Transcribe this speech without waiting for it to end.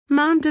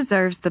Mom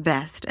deserves the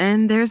best,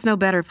 and there's no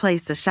better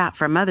place to shop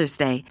for Mother's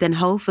Day than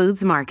Whole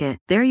Foods Market.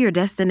 They're your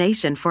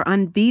destination for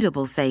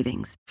unbeatable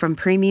savings, from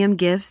premium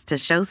gifts to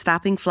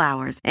show-stopping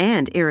flowers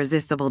and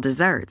irresistible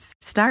desserts.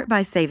 Start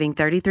by saving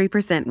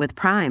 33% with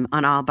Prime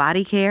on all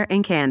body care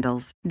and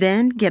candles.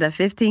 Then get a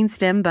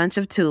 15-stem bunch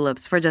of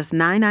tulips for just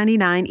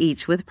 $9.99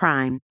 each with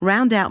Prime.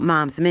 Round out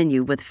Mom's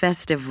menu with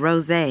festive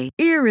rosé,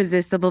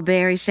 irresistible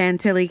berry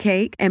chantilly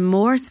cake, and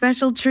more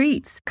special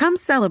treats. Come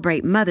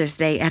celebrate Mother's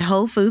Day at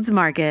Whole Foods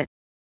Market.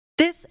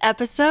 This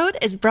episode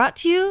is brought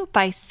to you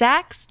by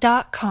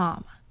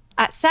Sax.com.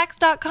 At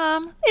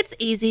Sax.com, it's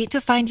easy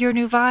to find your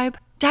new vibe.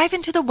 Dive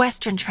into the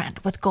Western trend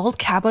with gold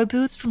cowboy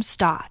boots from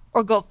Stott,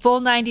 or go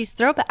full 90s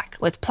throwback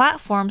with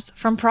platforms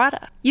from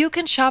Prada. You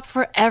can shop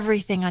for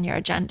everything on your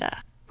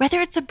agenda, whether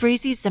it's a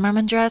breezy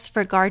Zimmermann dress for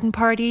a garden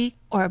party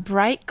or a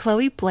bright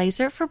Chloe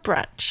blazer for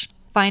brunch.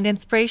 Find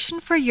inspiration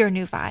for your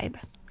new vibe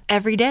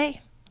every day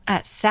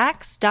at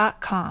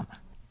Sax.com.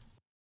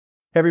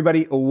 Hey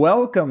everybody,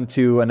 welcome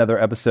to another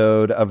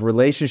episode of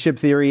Relationship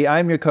Theory.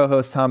 I'm your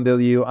co-host, Tom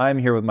Bilyeu. I'm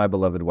here with my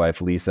beloved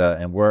wife, Lisa,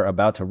 and we're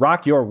about to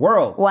rock your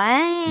world.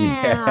 Wow.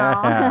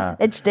 Yeah.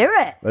 Let's do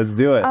it. Let's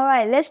do it. All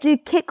right, let's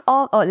kick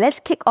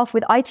off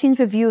with iTunes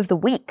review of the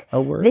week.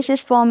 Oh, word. This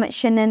is from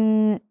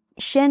Shannon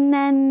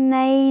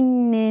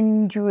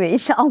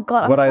Injuries. Oh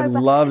God. What I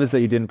love is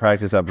that you didn't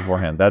practice that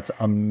beforehand. That's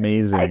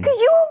amazing. Because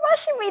you were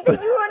rushing me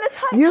that you were on a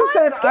tight You time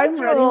said schedule.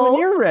 I'm ready when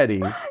you're ready.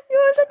 You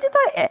were such a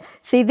tight.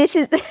 See, this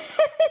is.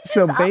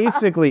 So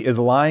basically, is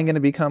lying going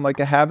to become like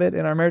a habit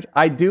in our marriage?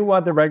 I do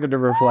want the record to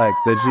reflect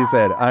that she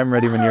said, I'm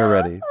ready when you're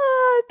ready.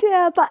 Oh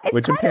dear, but it's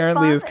which kind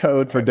apparently of is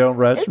code for don't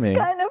rush me. It's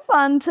kind of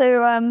fun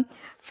to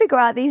figure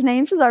out these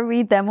names as I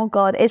read them. Oh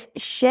God, it's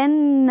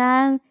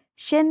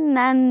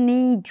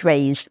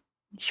Shenanidres.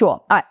 Sure.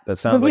 All right. That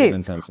sounds like an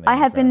intense name. I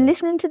have been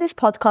listening to this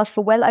podcast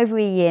for well over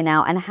a year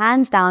now, and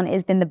hands down, it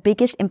has been the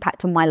biggest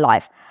impact on my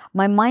life.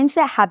 My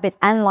mindset, habits,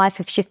 and life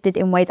have shifted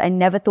in ways I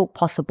never thought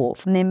possible.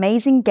 From the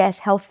amazing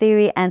guest, health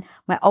theory, and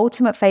my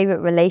ultimate favorite,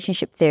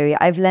 relationship theory,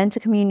 I've learned to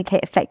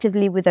communicate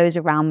effectively with those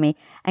around me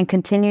and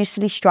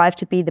continuously strive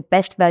to be the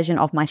best version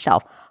of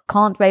myself.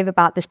 Can't rave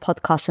about this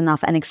podcast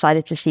enough, and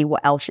excited to see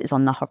what else is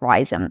on the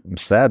horizon. I'm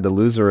sad to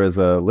lose her as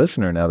a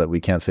listener now that we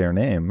can't say her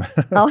name.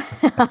 Oh.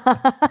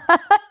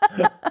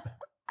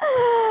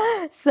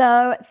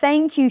 So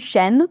thank you,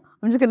 Shen.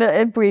 I'm just going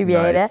to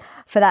abbreviate it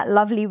for that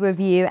lovely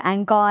review.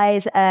 And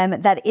guys,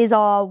 that is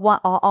our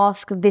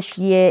ask this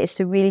year, is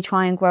to really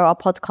try and grow our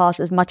podcast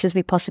as much as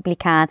we possibly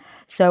can.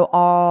 So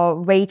our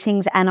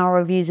ratings and our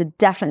reviews are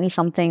definitely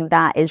something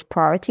that is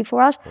priority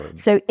for us.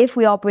 So if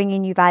we are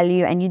bringing you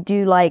value and you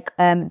do like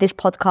this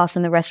podcast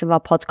and the rest of our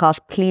podcast,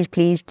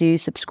 please do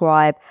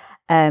subscribe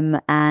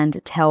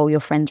and tell your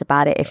friends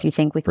about it if you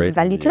think we can be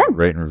value to them.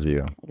 Rate and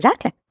review.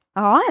 Exactly.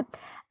 All right.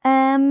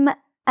 And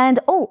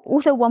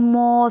also one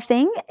more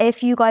thing.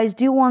 If you guys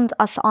do want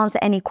us to answer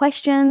any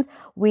questions,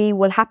 we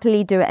will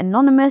happily do it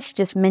anonymous.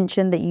 Just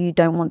mention that you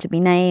don't want to be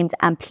named,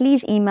 and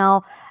please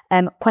email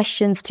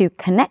questions to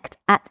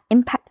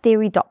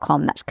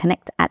connect@impacttheory.com. That's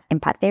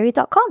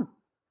connect@impacttheory.com.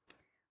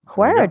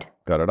 Word.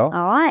 Got it all.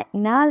 All right.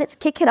 Now let's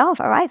kick it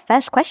off. All right.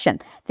 First question.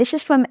 This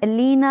is from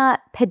Elena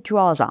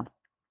Pedraza.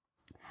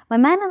 My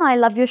man and I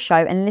love your show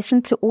and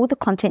listen to all the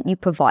content you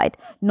provide,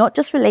 not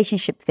just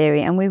relationship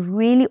theory, and we have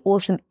really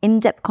awesome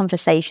in-depth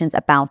conversations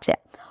about it.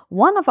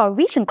 One of our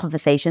recent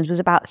conversations was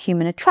about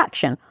human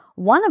attraction.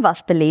 One of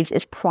us believes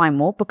it's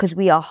primal because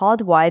we are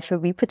hardwired for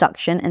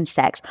reproduction and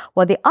sex,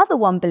 while the other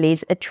one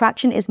believes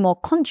attraction is more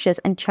conscious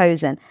and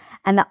chosen,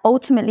 and that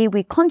ultimately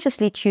we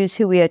consciously choose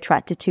who we are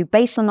attracted to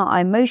based on our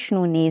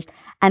emotional needs,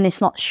 and it's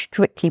not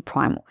strictly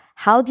primal.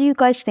 How do you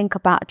guys think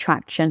about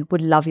attraction?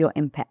 Would love your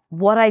input.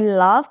 What I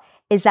love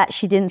is that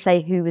she didn't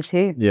say who was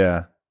who.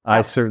 Yeah,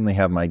 I certainly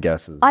have my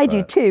guesses. I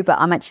do too, but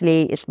it's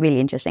really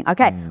interesting.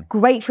 Okay,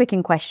 great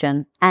freaking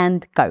question,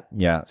 and go.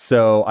 Yeah,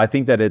 so I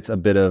think that it's a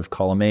bit of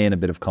column A and a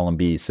bit of column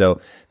B.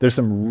 So there's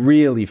some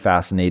really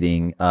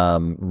fascinating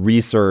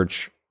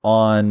research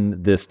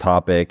on this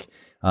topic.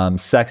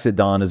 Sex at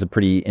Dawn is a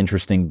pretty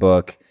interesting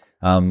book.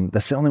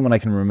 That's the only one I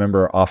can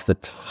remember off the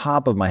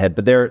top of my head,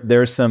 but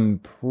there's some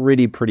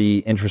pretty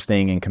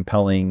interesting and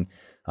compelling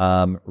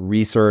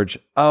research.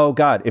 Oh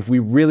God, if we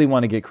really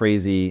want to get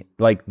crazy,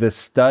 like the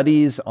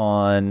studies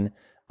on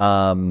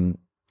like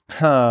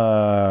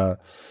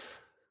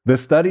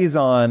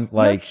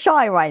You're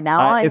shy right now,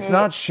 aren't it's you?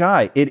 not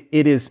shy. It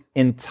is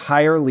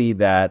entirely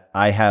that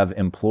I have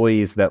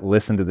employees that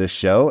listen to this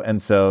show,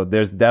 and so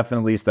there's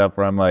definitely stuff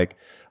where I'm like,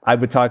 I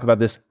would talk about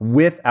this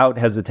without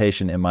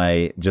hesitation in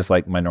my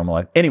normal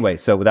life. Anyway,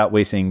 so without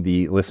wasting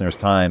the listeners'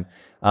 time,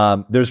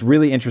 there's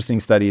really interesting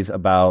studies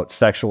about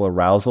sexual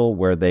arousal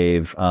where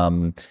they've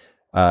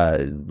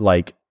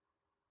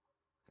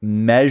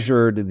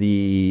measured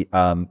the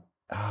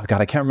oh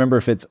God, I can't remember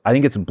if I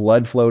think it's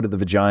blood flow to the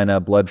vagina,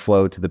 blood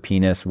flow to the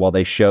penis while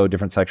they show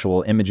different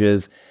sexual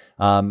images.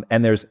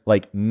 And there's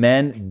like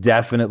men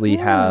definitely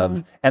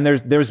have, and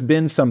there's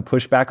been some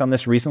pushback on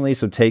this recently.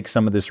 So take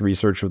some of this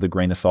research with a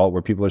grain of salt,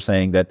 where people are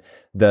saying that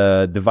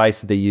the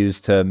device that they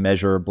use to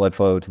measure blood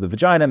flow to the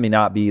vagina may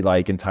not be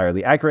like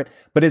entirely accurate,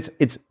 but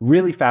it's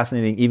really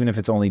fascinating, even if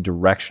it's only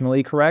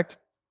directionally correct.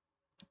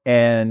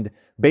 And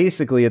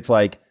basically it's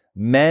like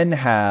men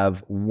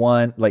have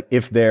one, like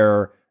if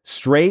they're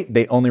straight,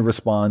 they only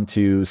respond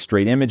to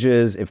straight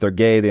images. If they're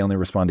gay, they only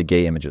respond to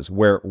gay images,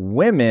 where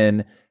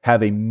women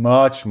have a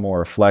much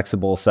more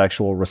flexible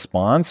sexual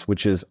response,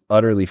 which is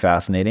utterly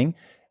fascinating.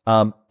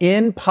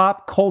 In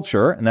pop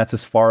culture, and that's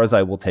as far as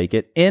I will take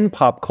it, in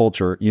pop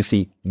culture, you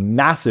see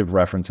massive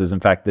references. In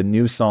fact, the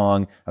new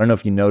song, I don't know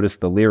if you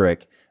noticed the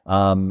lyric,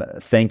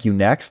 Thank You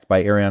Next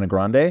by Ariana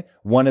Grande,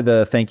 one of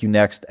the Thank You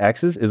Next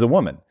exes is a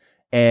woman.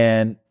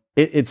 And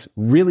it's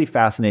really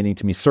fascinating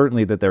to me,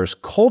 certainly, that there's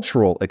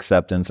cultural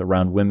acceptance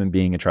around women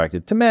being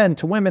attracted to men,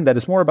 to women, that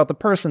is more about the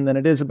person than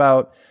it is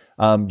about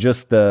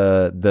just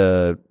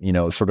the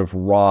sort of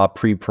raw,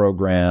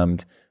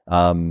 pre-programmed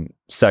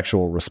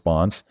sexual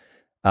response.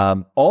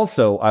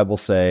 Also, I will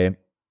say,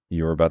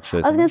 you were about to say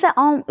I was going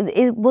to say,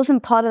 it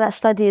wasn't part of that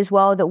study as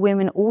well that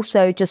women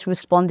also just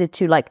responded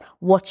to like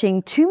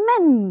watching two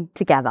men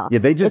together. Yeah,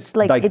 they just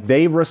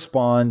they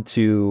respond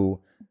to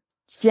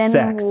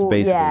sex,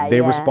 basically. They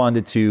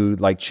responded to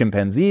like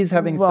chimpanzees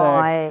having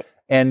sex.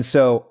 And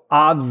so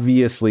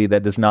obviously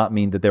that does not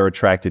mean that they're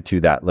attracted to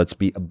that. Let's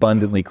be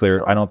abundantly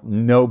clear.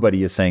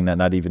 Nobody is saying that,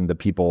 not even the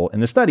people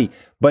in the study,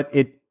 but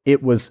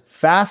it was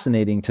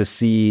fascinating to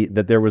see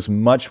that there was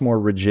much more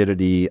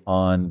rigidity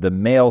on the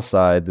male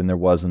side than there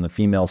was on the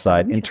female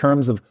side in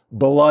terms of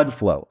blood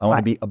flow. I want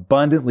to be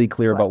abundantly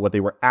clear about what they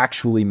were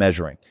actually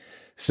measuring.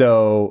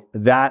 So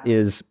that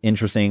is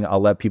interesting. I'll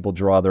let people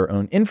draw their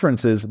own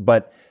inferences,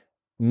 but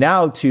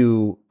now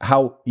to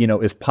how,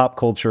 is pop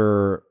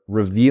culture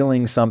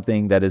revealing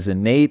something that is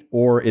innate,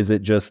 or is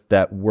it just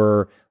that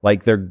we're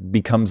like, there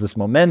becomes this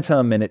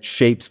momentum and it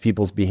shapes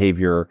people's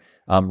behavior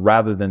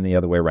rather than the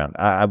other way around?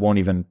 I won't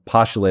even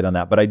postulate on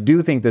that, but I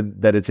do think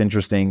that it's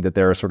interesting that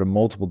there are sort of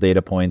multiple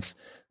data points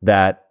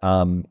that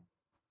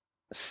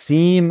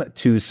seem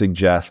to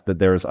suggest that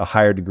there's a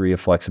higher degree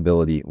of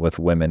flexibility with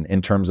women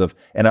in terms of,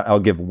 and I'll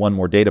give one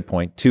more data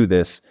point to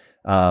this,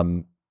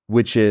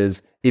 which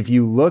is, if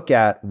you look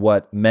at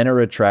what men are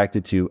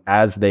attracted to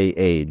as they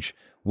age,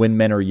 when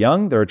men are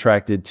young, they're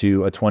attracted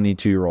to a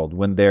 22-year-old.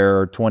 When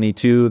they're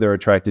 22, they're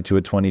attracted to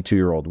a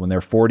 22-year-old. When they're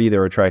 40,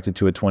 they're attracted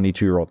to a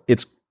 22-year-old.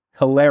 It's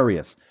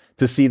hilarious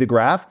to see the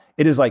graph.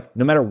 It is like,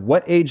 no matter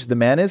what age the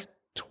man is,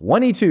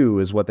 22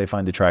 is what they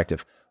find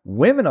attractive.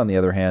 Women, on the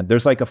other hand,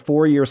 there's like a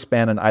 4-year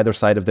span on either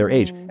side of their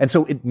age. And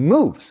so it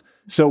moves.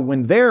 So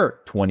when they're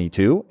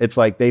 22, it's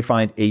like they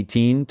find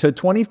 18 to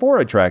 24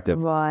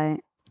 attractive.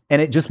 Right.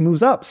 And it just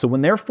moves up. So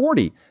when they're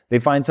 40, they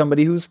find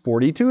somebody who's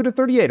 42 to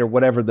 38 or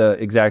whatever the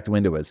exact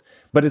window is.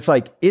 But it's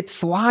like, it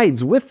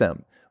slides with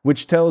them,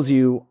 which tells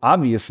you,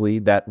 obviously,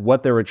 that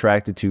what they're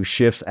attracted to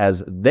shifts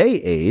as they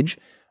age.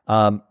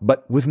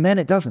 But with men,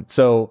 it doesn't.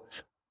 So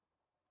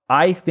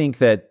I think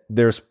that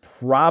there's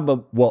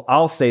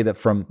I'll say that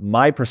from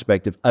my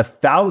perspective,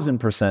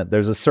 1,000%,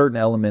 there's a certain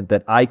element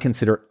that I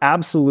consider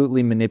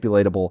absolutely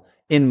manipulatable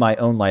in my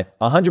own life,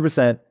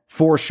 100%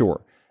 for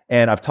sure.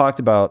 And I've talked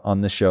about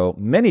on this show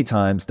many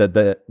times that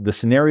the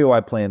scenario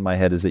I play in my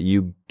head is that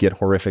you get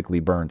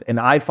horrifically burned. And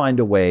I find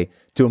a way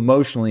to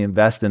emotionally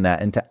invest in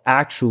that and to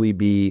actually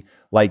be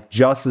like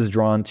just as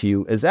drawn to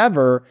you as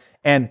ever.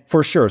 And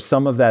for sure,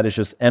 some of that is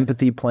just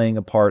empathy playing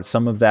a part.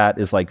 Some of that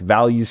is like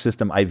value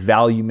system. I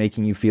value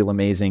making you feel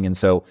amazing. And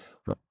so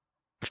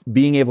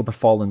being able to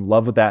fall in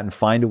love with that and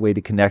find a way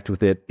to connect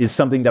with it is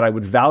something that I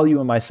would value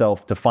in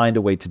myself to find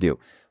a way to do.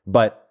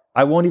 But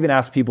I won't even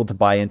ask people to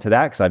buy into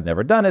that because I've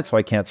never done it, so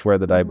I can't swear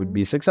that I would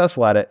be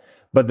successful at it.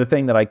 But the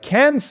thing that I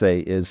can say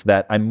is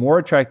that I'm more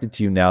attracted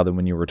to you now than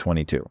when you were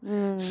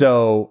 22.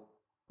 So,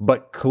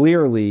 but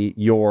clearly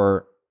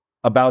you're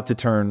about to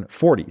turn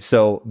 40.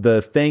 So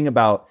the thing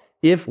about,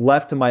 if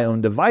left to my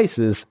own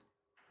devices,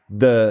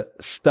 the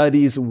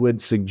studies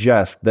would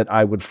suggest that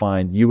I would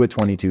find you at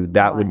 22,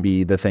 that would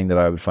be the thing that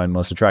I would find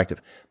most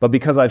attractive. But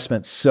because I've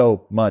spent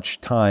so much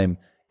time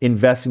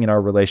investing in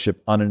our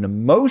relationship on an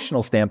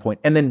emotional standpoint,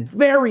 and then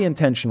very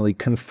intentionally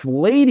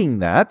conflating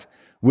that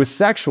with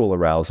sexual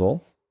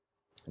arousal,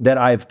 that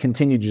I've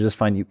continued to just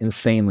find you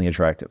insanely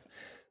attractive.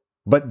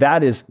 But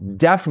that is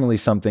definitely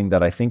something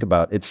that I think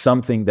about. It's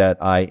something that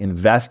I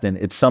invest in.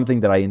 It's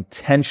something that I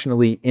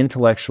intentionally,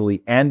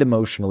 intellectually, and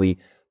emotionally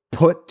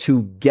put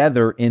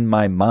together in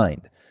my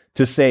mind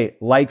to say,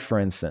 like, for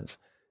instance,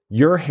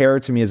 your hair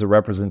to me is a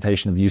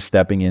representation of you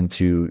stepping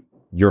into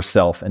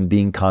yourself and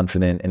being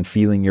confident and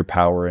feeling your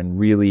power and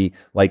really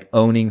like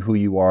owning who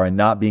you are and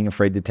not being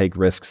afraid to take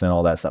risks and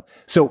all that stuff.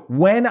 So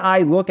when I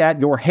look at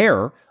your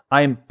hair,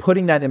 I'm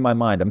putting that in my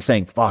mind. I'm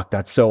saying, fuck,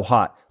 that's so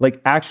hot.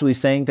 Like actually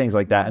saying things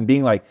like that and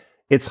being like,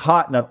 it's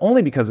hot not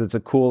only because it's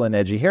a cool and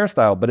edgy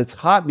hairstyle, but it's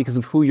hot because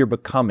of who you're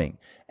becoming.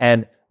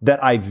 And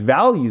that I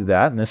value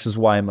that, and this is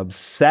why I'm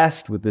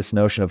obsessed with this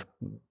notion of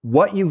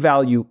what you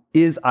value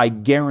is, I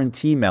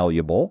guarantee,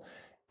 malleable,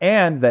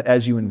 and that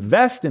as you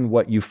invest in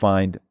what you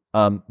find,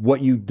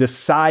 what you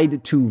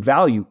decide to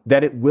value,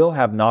 that it will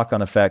have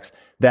knock-on effects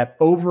that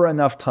over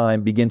enough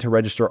time begin to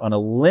register on a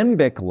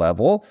limbic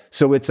level.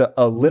 So it's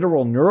a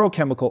literal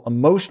neurochemical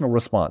emotional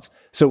response.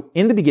 So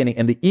in the beginning,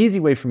 and the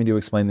easy way for me to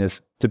explain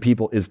this to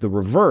people is the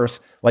reverse.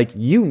 Like,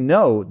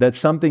 that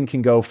something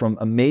can go from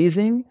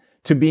amazing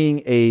to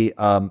being a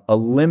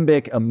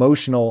limbic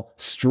emotional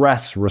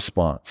stress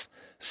response.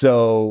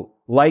 So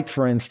like,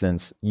 for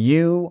instance,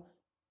 you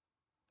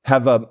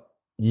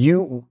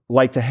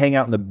like to hang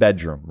out in the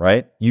bedroom,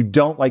 right? You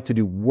don't like to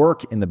do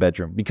work in the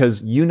bedroom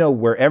because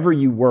wherever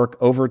you work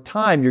over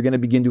time, you're going to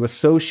begin to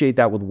associate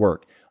that with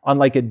work on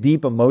like a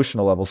deep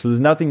emotional level. So there's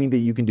nothing that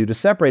you can do to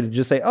separate it.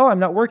 Just say, oh, I'm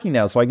not working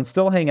now, so I can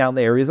still hang out in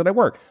the areas that I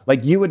work.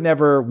 Like,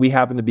 we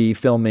happen to be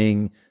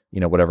filming,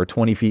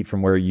 20 feet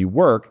from where you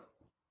work.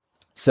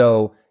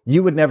 So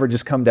you would never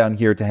just come down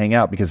here to hang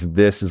out because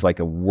this is like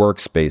a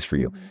workspace for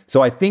you. Mm-hmm.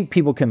 So I think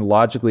people can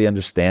logically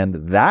understand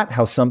that,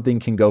 how something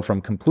can go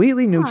from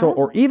completely neutral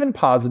or even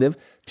positive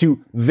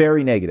to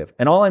very negative.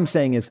 And all I'm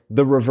saying is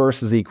the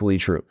reverse is equally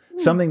true. Mm-hmm.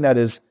 Something that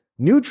is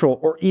neutral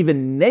or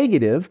even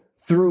negative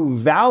through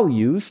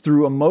values,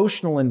 through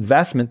emotional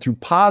investment, through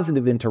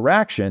positive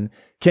interaction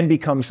can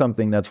become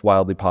something that's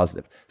wildly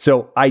positive.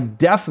 So I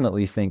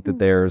definitely think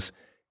that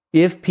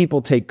if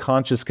people take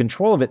conscious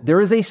control of it, there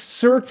is a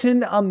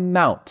certain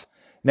amount.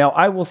 Now,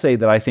 I will say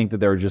that I think that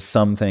there are just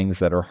some things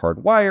that are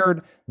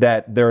hardwired,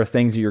 that there are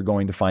things that you're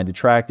going to find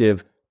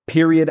attractive,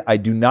 period. I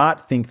do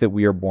not think that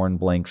we are born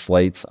blank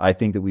slates. I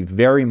think that we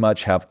very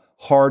much have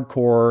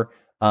hardcore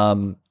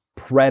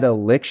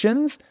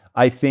predilections.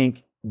 I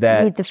think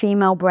that... Read the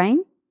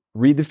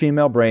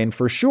female brain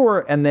for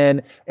sure.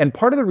 And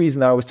part of the reason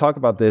that I always talk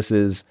about this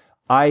is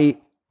I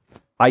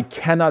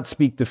cannot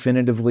speak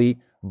definitively,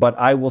 but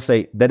I will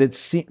say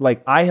that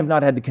like I have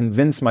not had to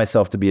convince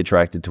myself to be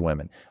attracted to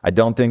women. I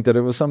don't think that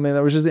it was something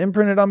that was just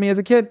imprinted on me as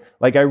a kid.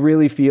 Like, I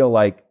really feel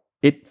like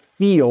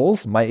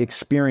my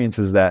experience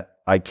is that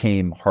I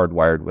came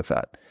hardwired with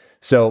that.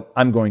 So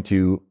I'm going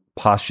to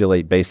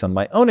postulate based on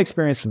my own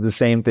experience that the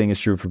same thing is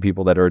true for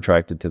people that are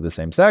attracted to the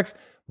same sex.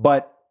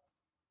 But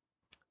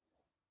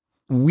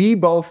we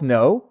both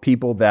know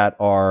people that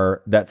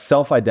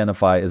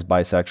self-identify as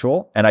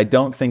bisexual, and I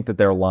don't think that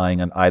they're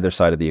lying on either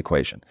side of the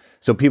equation.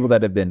 So people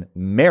that have been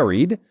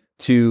married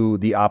to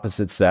the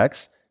opposite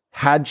sex,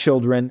 had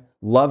children,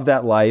 love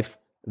that life,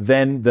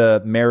 then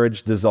the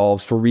marriage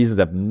dissolves for reasons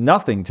that have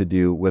nothing to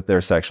do with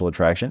their sexual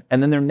attraction,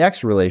 and then their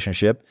next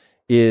relationship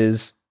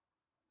is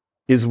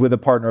with a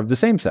partner of the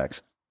same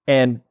sex.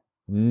 And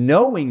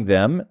knowing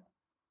them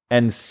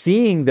and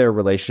seeing their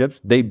relationships,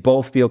 they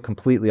both feel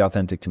completely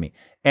authentic to me.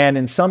 And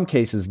in some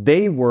cases,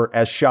 they were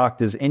as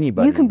shocked as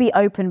anybody. You can be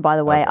open, by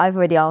the way. Okay. I've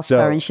already asked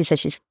her, and she says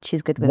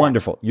she's good with it.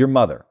 Wonderful. Your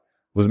mother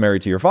was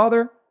married to your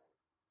father,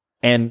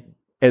 and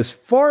as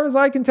far as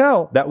I can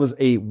tell, that was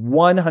a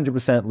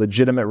 100%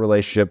 legitimate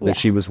relationship that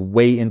she was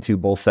way into,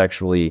 both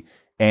sexually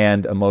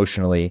and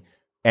emotionally.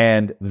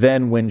 And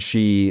then when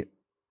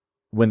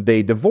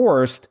they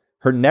divorced,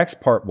 her next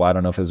I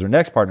don't know if it was her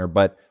next partner,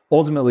 but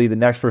ultimately the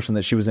next person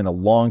that she was in a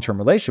long-term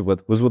relationship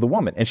with was with a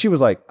woman. And she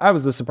was like, I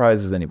was as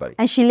surprised as anybody.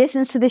 And she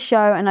listens to the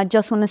show, and I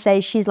just want to say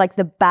she's like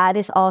the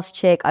baddest ass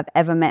chick I've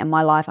ever met in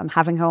my life. I'm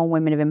having her on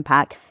Women of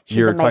Impact. She's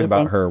You're amazing. Talking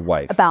about her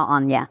wife. About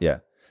An, yeah. Yeah.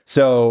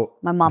 So,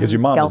 because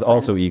your mom is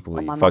also girlfriend,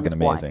 equally fucking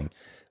amazing. Wife.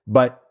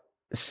 But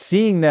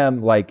seeing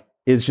them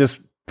is just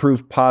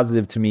proof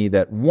positive to me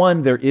that,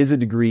 one, there is a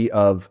degree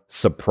of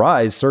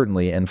surprise,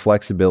 certainly, and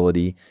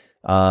flexibility.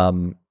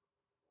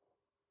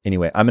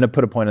 Anyway, I'm going to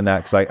put a point on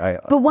that because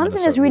But one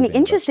thing that's really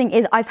interesting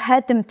is I've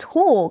heard them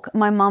talk,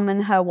 my mum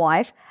and her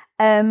wife,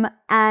 and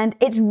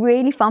it's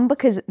really fun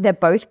because they're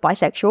both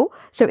bisexual.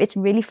 So it's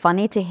really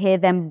funny to hear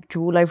them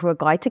drool over a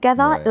guy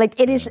together. Right. Like,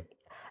 it is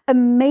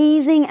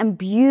amazing and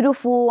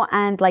beautiful,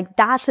 and like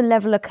that's a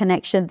level of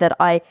connection that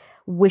I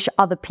wish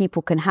other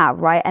people can have,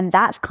 right? And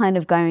that's kind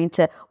of going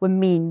to when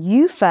me and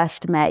you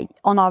first met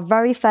on our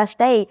very first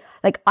date.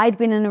 Like, I'd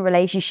been in a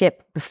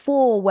relationship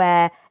before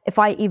where if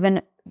I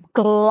even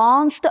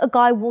glanced at a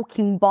guy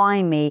walking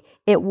by me,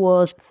 it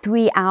was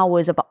 3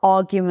 hours of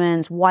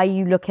arguments. Why are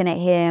you looking at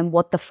him?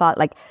 What the fuck?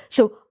 Like,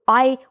 so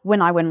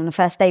when I went on the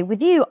first date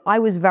with you, I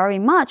was very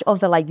much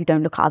of the, like, you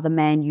don't look at other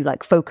men, you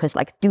like focus,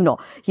 like, do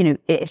not,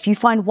 if you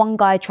find one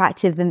guy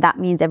attractive, then that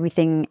means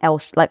everything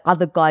else, like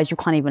other guys, you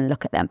can't even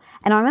look at them.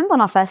 And I remember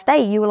on our first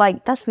date, you were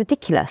like, that's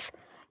ridiculous.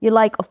 You're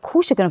like, of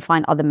course you're going to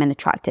find other men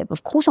attractive.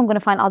 Of course I'm going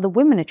to find other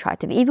women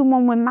attractive, even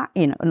when we're not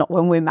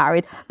when we're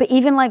married, but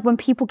even like when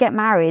people get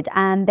married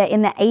and they're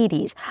in their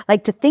 80s.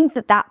 Like, to think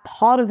that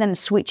part of them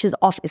switches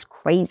off is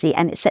crazy,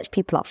 and it sets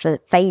people up for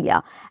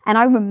failure. And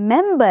I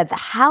remember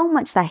how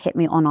much that hit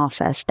me on our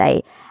first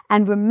date,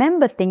 and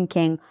remember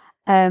thinking,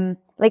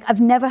 like, I've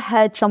never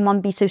heard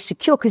someone be so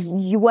secure, because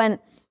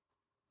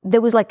there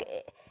was like,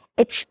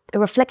 it's a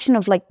reflection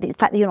of like the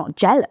fact that you're not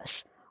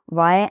jealous,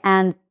 right?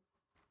 And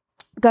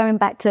going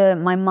back to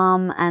my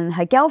mum and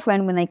her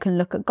girlfriend, when they can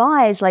look at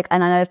guys, like,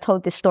 and I know I've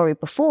told this story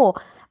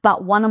before,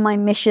 but one of my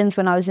missions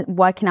when I was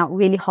working out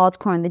really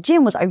hardcore in the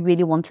gym was I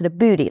really wanted a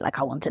booty. Like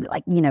I wanted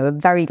like, you know, a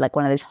very like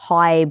one of those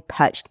high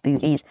perched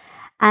booties.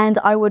 And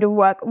I would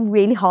work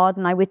really hard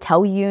and I would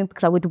tell you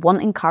because I would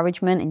want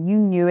encouragement and you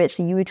knew it.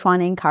 So you were trying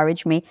to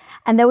encourage me.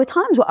 And there were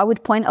times where I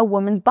would point a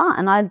woman's butt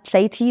and I'd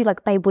say to you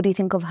like, babe, what do you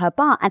think of her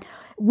butt? And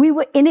we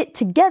were in it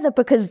together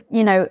because,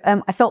 you know,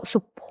 I felt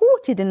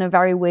supported in a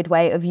very weird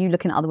way of you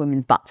looking at other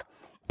women's butts.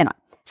 You know,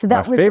 so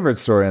that my favorite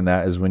story on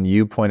that is when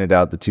you pointed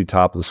out the two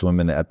topless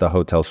women at the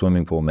hotel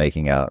swimming pool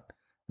making out.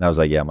 And I was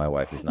like, yeah, my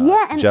wife is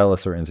not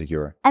jealous or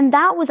insecure. And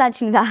that was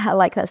actually I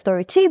like that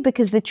story too,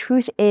 because the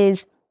truth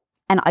is,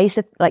 and I used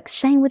to like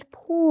same with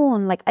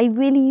porn. Like I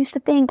really used to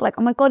think like,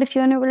 oh my God, if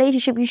you're in a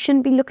relationship, you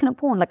shouldn't be looking at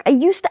porn. Like I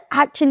used to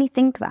actually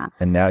think that.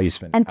 And now you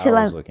spend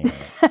hours looking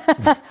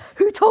at it.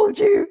 Who told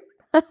you?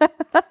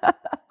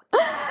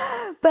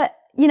 But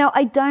you know,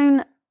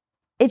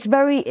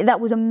 that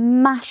was a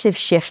massive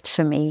shift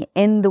for me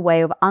in the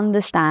way of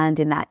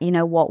understanding that, you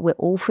know what, we're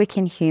all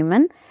freaking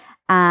human.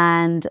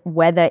 And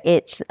whether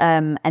it's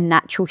a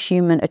natural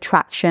human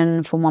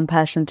attraction from one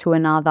person to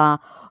another,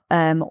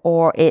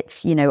 or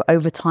it's, you know,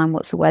 over time,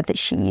 what's the word that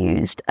she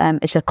used?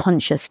 It's a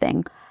conscious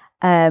thing.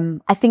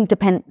 I think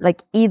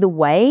either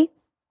way,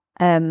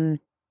 I don't know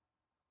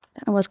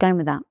where I was going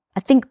with that. I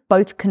think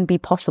both can be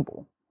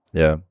possible.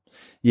 Yeah.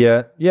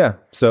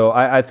 So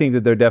I think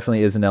that there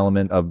definitely is an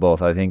element of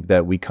both. I think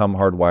that we come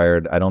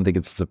hardwired. I don't think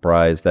it's a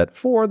surprise that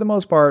for the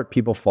most part,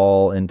 people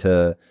fall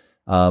into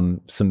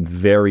some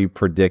very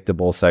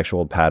predictable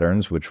sexual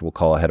patterns, which we'll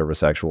call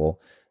heterosexual.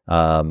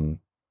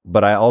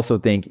 But I also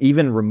think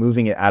even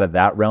removing it out of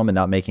that realm and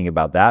not making it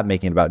about that,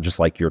 making it about just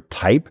like your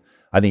type,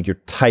 I think your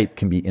type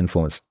can be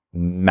influenced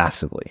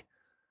massively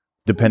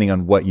depending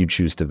on what you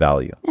choose to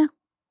value. Yeah.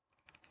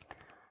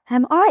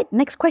 All right,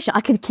 next question.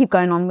 I could keep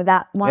going on with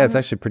that one. Yeah, it's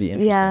actually pretty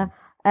interesting. Yeah.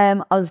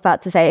 I was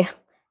about to say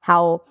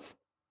how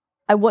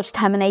I watched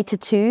Terminator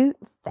 2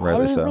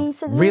 Rightly so.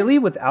 recently. Really?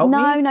 Without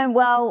me? No.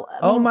 Well,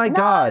 oh my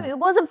God. It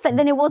wasn't.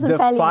 Then it wasn't.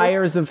 The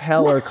fires of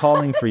hell are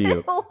calling for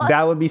you.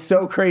 That would be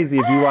so crazy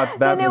if you watched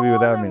that movie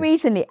without me.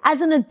 Recently,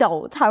 as an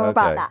adult. How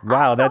about that?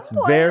 Wow, that's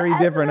very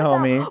different,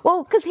 homie.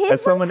 Well, because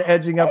as someone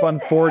edging up on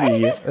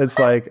 40, it's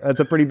like that's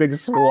a pretty big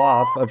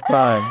swath of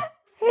time.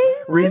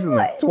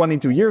 Recently,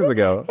 22 years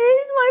ago.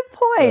 Here's my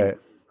point. Right.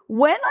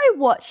 When I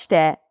watched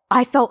it,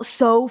 I felt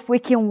so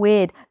freaking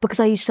weird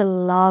because I used to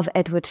love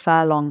Edward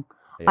Furlong.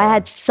 Yeah. I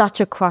had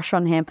such a crush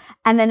on him.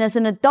 And then as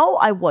an adult,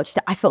 I watched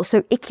it. I felt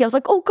so icky. I was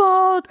like, oh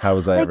God. How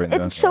was that written?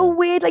 It's so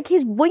weird. Like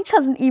his voice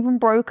hasn't even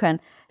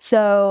broken.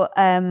 So,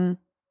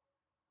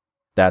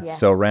 that's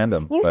so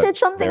random. You said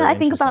something I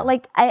think about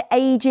like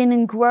aging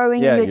and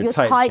growing. Yeah, your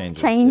type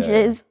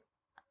changes.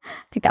 Yeah.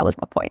 I think that was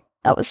my point.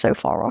 That was so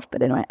far off.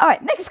 But anyway. All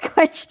right, next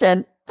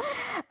question.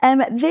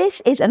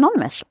 This is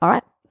anonymous. All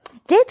right.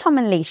 Dear Tom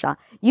and Lisa,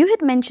 you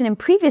had mentioned in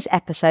previous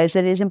episodes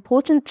that it is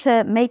important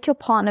to make your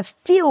partner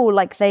feel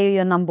like they are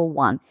your number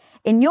one.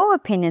 In your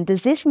opinion,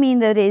 does this mean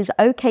that it is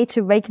okay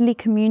to regularly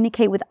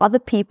communicate with other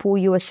people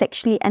you are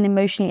sexually and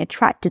emotionally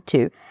attracted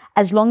to,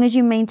 as long as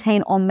you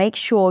maintain or make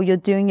sure you're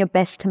doing your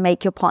best to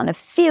make your partner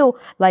feel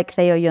like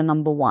they are your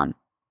number one?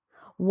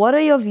 What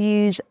are your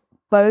views,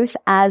 both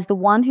as the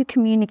one who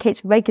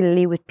communicates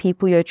regularly with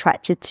people you're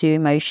attracted to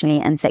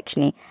emotionally and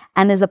sexually,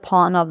 and as a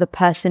partner of the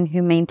person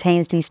who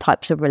maintains these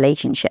types of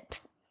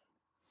relationships?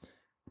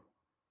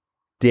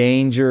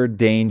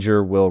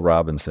 Danger, Will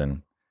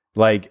Robinson.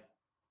 Like,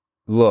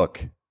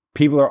 look,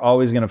 people are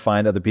always going to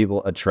find other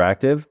people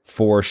attractive,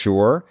 for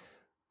sure.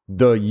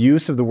 The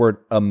use of the word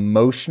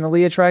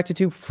emotionally attracted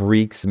to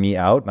freaks me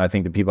out. And I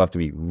think that people have to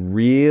be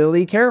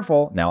really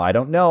careful. Now, I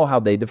don't know how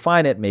they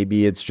define it.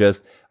 Maybe it's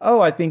just,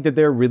 oh, I think that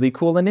they're really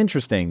cool and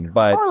interesting.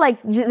 But or like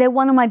they're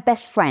one of my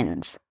best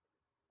friends.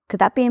 Could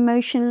that be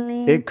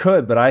emotionally? It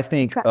could, but I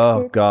think, attractive?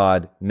 Oh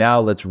God, now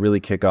let's really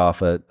kick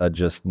off a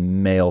just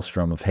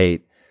maelstrom of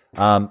hate.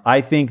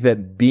 I think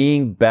that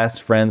being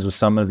best friends with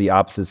someone of the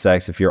opposite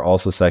sex, if you're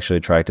also sexually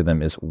attracted to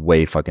them, is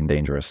way fucking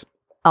dangerous.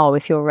 Oh,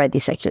 if you're already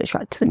sexually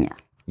attracted to them, yeah.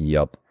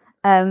 Yep.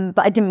 But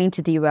I didn't mean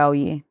to derail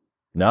you.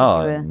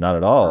 No, not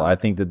at all. I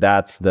think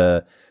that's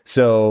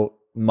so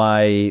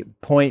my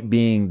point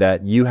being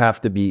that you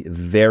have to be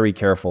very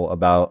careful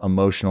about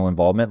emotional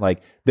involvement.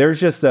 Like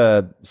there's just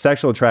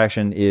sexual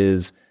attraction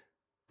is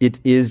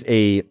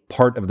a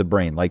part of the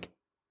brain. Like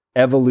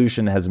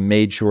evolution has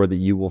made sure that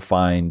you will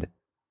find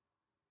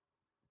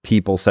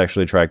people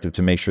sexually attractive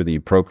to make sure that you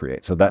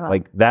procreate. So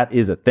that that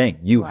is a thing.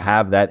 You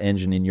have that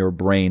engine in your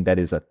brain. That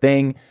is a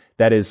thing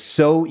that is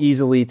so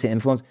easily to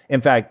influence.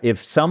 In fact,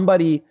 if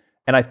somebody,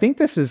 and I think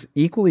this is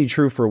equally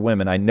true for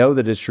women, I know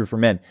that it's true for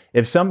men.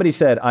 If somebody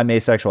said, I'm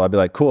asexual, I'd be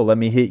like, cool, let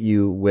me hit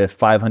you with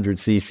 500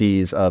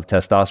 cc's of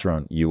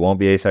testosterone. You won't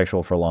be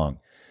asexual for long.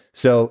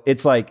 So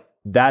it's like,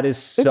 that is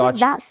such...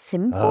 Is it that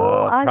simple?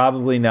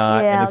 Probably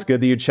not. Yeah, and it's good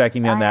that you're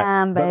checking me on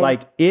that. But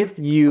like, if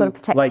you... Gotta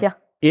protect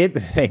you.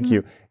 Thank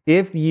you.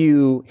 If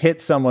you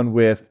hit someone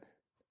with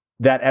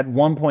that at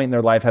one point in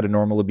their life had a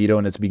normal libido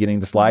and it's beginning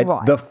to slide,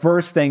 the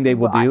first thing they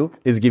will do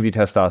is give you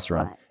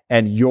testosterone.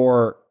 And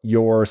your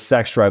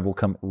sex drive will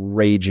come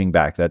raging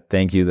back.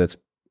 Thank you, that's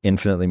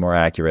infinitely more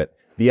accurate.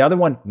 The other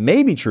one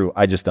may be true,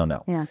 I just don't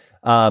know. Yeah.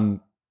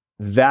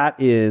 That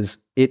is,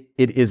 it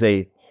is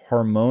a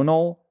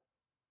hormonal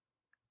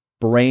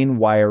brain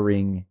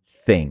wiring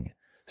thing.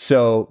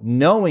 So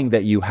knowing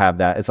that you have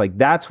that, it's like,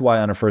 that's why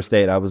on a first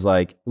date, I was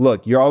like,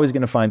 look, you're always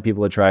going to find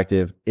people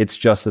attractive. It's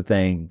just a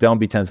thing. Don't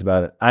be tense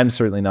about it. I'm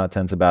certainly not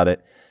tense about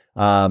it.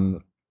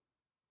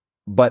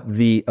 But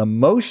the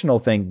emotional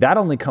thing, that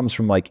only comes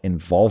from like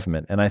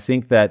involvement. And I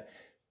think that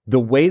the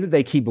way that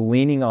they keep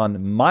leaning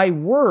on my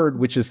word,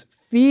 which is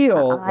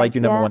feel like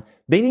your number one,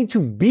 they need to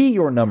be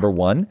your number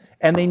one,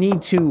 and they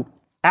need to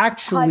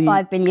actually,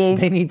 high five, Bilyeu.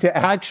 They need to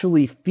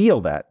actually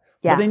feel that.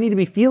 Yeah. But they need to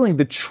be feeling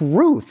the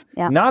truth,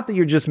 not that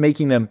you're just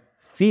making them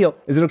feel.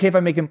 Is it okay if I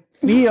make them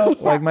feel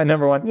like my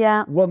number one?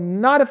 Yeah. Well,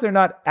 not if they're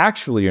not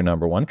actually your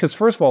number one. Because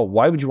first of all,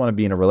 why would you want to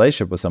be in a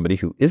relationship with somebody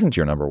who isn't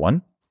your number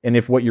one? And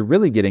if what you're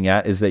really getting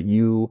at is that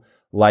you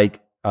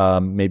like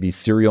maybe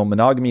serial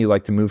monogamy, you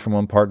like to move from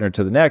one partner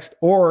to the next,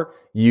 or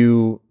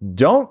you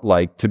don't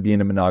like to be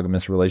in a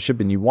monogamous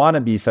relationship and you want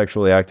to be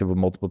sexually active with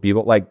multiple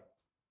people, like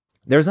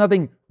there's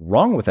nothing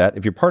wrong with that.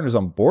 If your partner's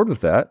on board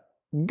with that,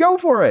 go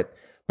for it.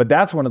 But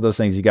that's one of those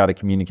things you got to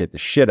communicate the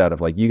shit out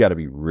of. Like, you got to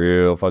be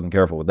real fucking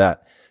careful with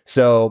that.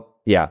 So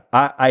yeah,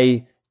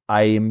 I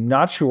am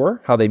not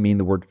sure how they mean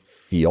the word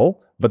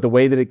feel, but the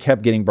way that it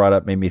kept getting brought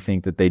up made me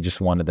think that they just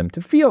wanted them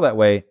to feel that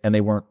way and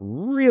they weren't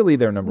really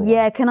their number one.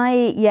 Yeah,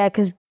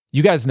 because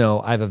you guys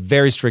know I have a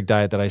very strict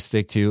diet that I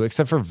stick to,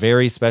 except for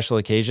very special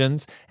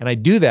occasions. And I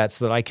do that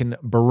so that I can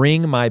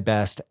bring my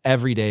best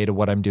every day to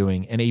what I'm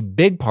doing. And a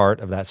big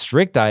part of that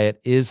strict diet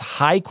is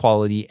high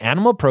quality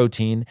animal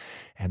protein,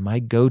 and my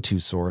go-to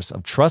source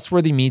of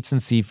trustworthy meats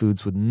and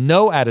seafoods with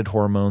no added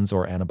hormones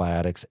or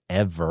antibiotics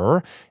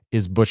ever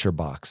is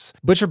ButcherBox.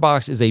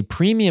 ButcherBox is a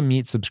premium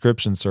meat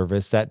subscription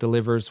service that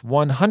delivers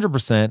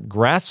 100%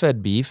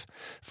 grass-fed beef,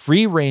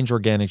 free-range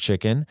organic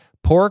chicken,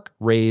 pork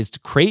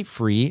raised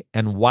crate-free,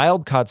 and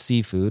wild-caught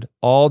seafood,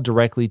 all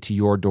directly to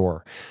your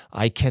door.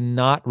 I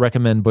cannot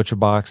recommend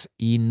ButcherBox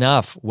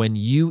enough. When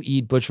you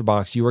eat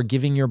ButcherBox, you are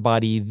giving your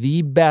body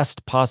the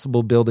best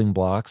possible building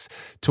blocks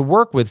to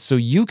work with so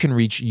you can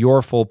reach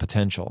your full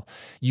potential.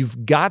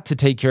 You've got to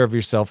take care of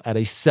yourself at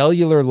a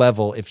cellular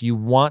level if you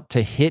want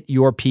to hit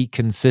your peak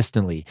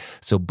consistently.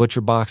 So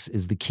ButcherBox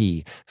is the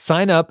key.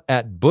 Sign up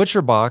at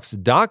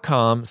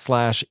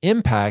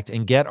butcherbox.com/impact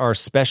and get our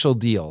special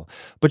deal.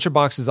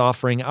 ButcherBox is offering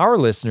our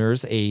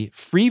listeners a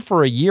free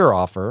for a year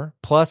offer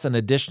plus an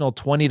additional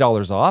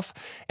 $20 off.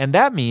 And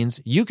that means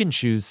you can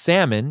choose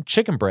salmon,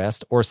 chicken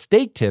breast, or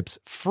steak tips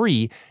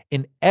free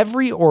in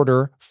every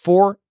order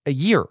for a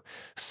year.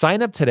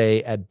 Sign up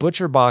today at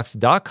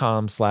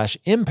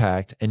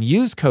butcherbox.com/impact and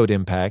use code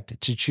IMPACT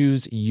to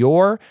choose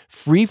your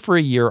free for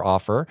a year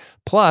offer,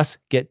 plus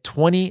get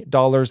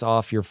 $20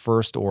 off your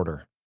first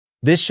order.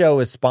 This show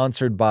is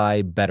sponsored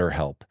by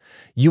BetterHelp.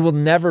 You will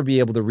never be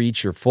able to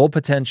reach your full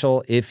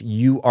potential if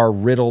you are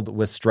riddled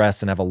with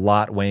stress and have a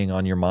lot weighing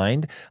on your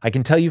mind. I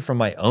can tell you from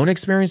my own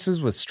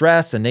experiences with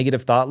stress and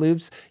negative thought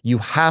loops, you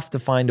have to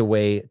find a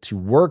way to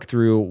work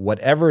through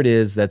whatever it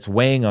is that's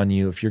weighing on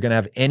you if you're going to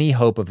have any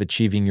hope of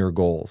achieving your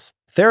goals.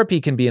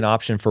 Therapy can be an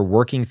option for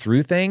working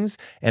through things,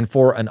 and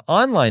for an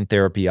online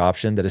therapy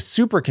option that is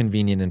super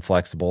convenient and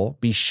flexible,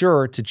 be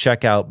sure to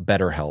check out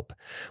BetterHelp.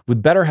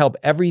 With BetterHelp,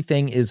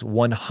 everything is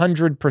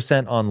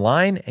 100%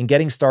 online, and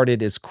getting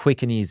started is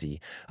quick and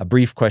easy. A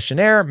brief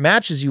questionnaire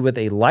matches you with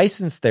a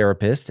licensed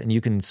therapist, and you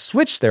can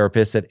switch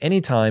therapists at any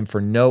time for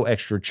no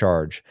extra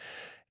charge.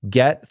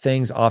 Get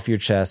things off your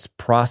chest,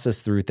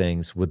 process through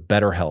things with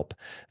BetterHelp.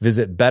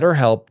 Visit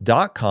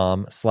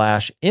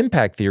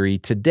betterhelp.com/impact theory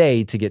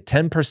today to get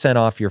 10%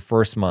 off your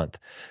first month.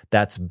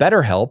 That's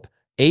BetterHelp,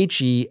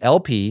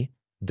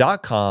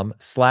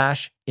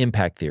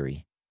 HELP.com/impact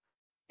theory.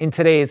 In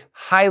today's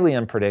highly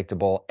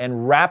unpredictable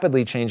and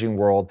rapidly changing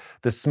world,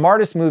 the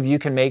smartest move you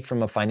can make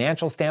from a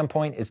financial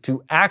standpoint is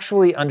to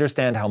actually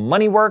understand how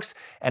money works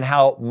and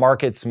how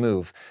markets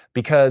move.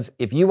 Because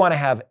if you want to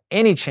have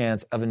any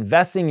chance of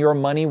investing your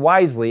money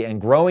wisely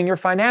and growing your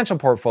financial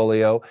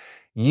portfolio,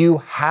 you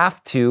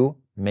have to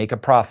make a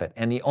profit.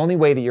 And the only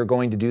way that you're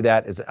going to do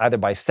that is either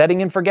by setting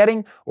and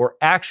forgetting or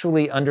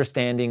actually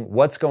understanding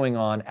what's going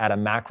on at a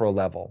macro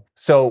level.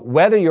 So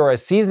whether you're a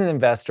seasoned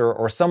investor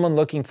or someone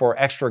looking for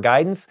extra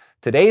guidance,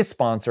 today's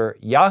sponsor,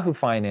 Yahoo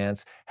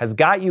Finance, has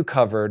got you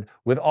covered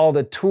with all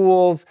the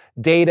tools,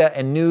 data,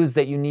 and news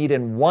that you need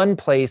in one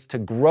place to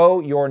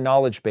grow your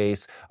knowledge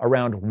base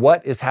around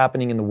what is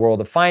happening in the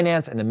world of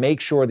finance and to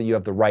make sure that you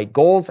have the right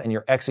goals and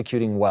you're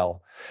executing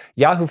well.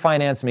 Yahoo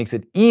Finance makes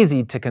it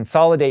easy to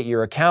consolidate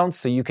your accounts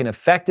so you can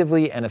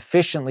effectively and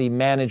efficiently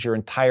manage your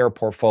entire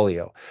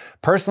portfolio.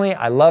 Personally,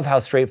 I love how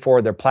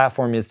straightforward their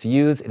platform is to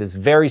use. It is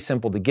very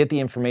simple to get the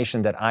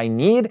information that I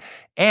need,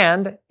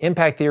 and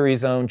Impact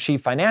Theory's own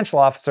chief financial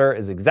officer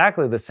is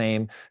exactly the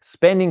same,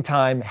 spending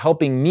time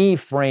helping me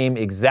frame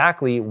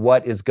exactly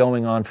what is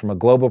going on from a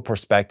global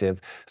perspective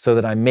so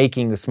that I'm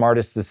making the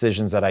smartest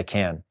decisions that I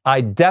can.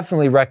 I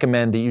definitely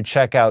recommend that you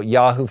check out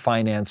Yahoo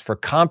Finance for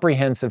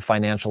comprehensive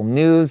financial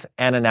news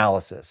and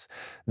analysis.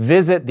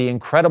 Visit the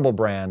incredible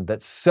brand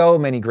that so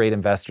many great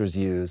investors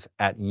use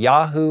at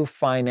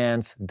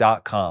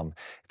yahoofinance.com.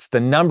 It's the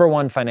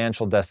 #1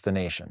 financial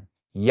destination,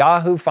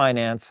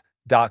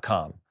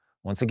 yahoofinance.com.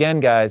 Once again,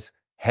 guys,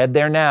 head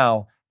there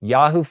now,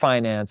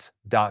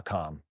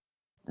 yahoofinance.com.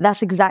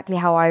 That's exactly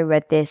how I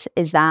read this,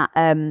 is that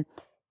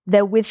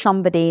they're with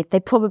somebody, they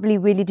probably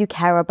really do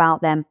care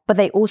about them, but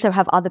they also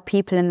have other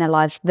people in their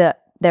lives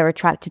that they're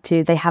attracted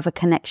to. They have a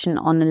connection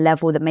on a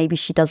level that maybe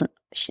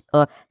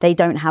they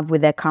don't have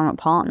with their current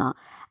partner.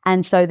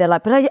 And so they're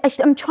like, but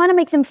I'm trying to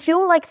make them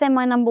feel like they're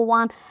my number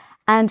one.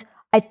 And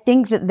I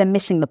think that they're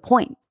missing the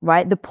point,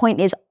 right? The point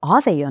is, are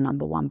they your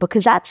number one?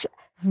 Because that's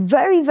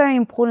very, very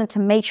important to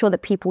make sure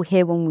that people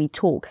hear when we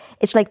talk.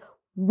 It's like,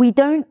 we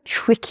don't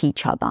trick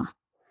each other.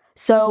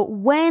 So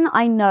when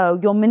I know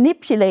you're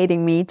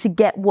manipulating me to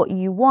get what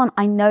you want,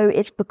 I know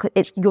it's because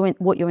it's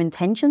what your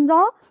intentions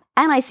are.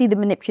 And I see the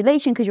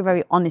manipulation because you're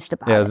very honest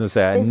about it. Yeah, I was going to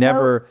say, I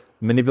never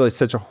manipulate,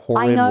 such a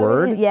horrid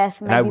word.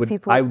 Yes, I would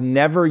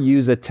never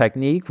use a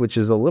technique, which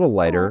is a little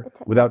lighter,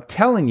 without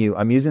telling you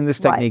I'm using this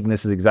technique and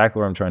this is exactly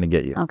where I'm trying to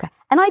get you. Okay.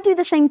 And I do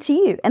the same to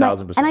you. And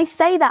 1,000%. I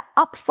say that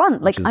up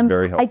front. Which is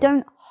very helpful. I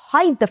don't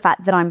hide the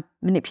fact that I'm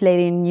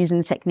manipulating and using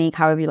the technique,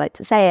 however you like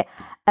to say it.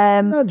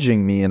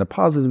 Nudging me in a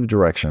positive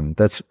direction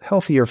that's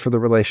healthier for the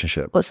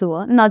relationship. What's the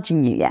word?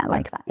 Nudging you. Yeah,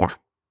 like that. Yeah.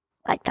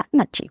 Like that.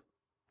 Nudge you.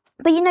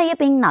 But you know you're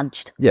being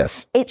nudged.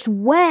 Yes. It's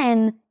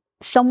when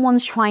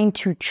someone's trying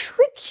to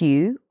trick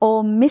you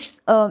or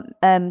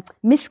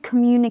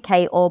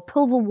miscommunicate or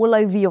pull the wool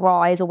over your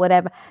eyes or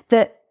whatever,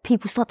 that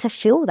people start to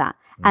feel that.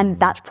 And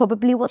that's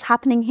probably what's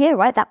happening here,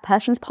 right? That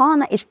person's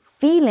partner is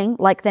feeling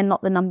like they're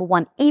not the number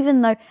one,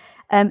 even though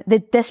they're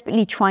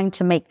desperately trying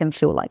to make them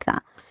feel like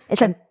that.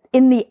 It's like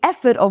in the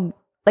effort of,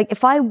 like,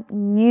 if I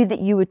knew that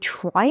you were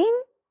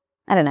trying,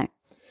 I don't know.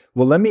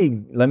 Well, let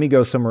me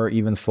go somewhere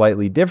even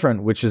slightly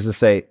different, which is to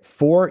say,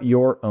 for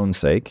your own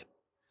sake,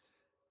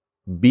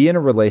 be in a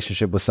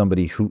relationship with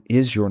somebody who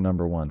is your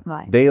number one.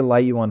 Right. They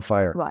light you on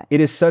fire. Right. It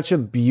is such a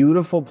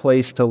beautiful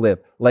place to live.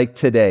 Like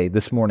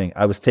this morning,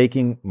 I was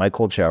taking my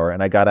cold shower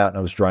and I got out and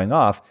I was drying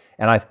off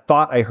and I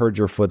thought I heard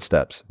your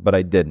footsteps, but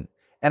I didn't.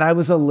 And I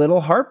was a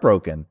little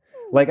heartbroken.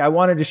 Like, I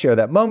wanted to share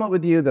that moment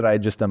with you that I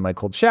had just done my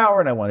cold shower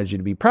and I wanted you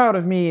to be proud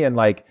of me and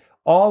like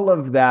all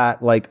of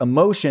that like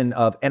emotion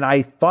of, and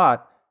I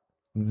thought,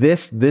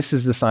 this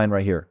is the sign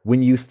right here.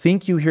 When you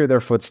think you hear their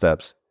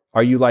footsteps,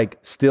 are you like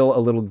still a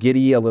little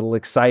giddy, a little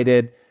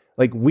excited?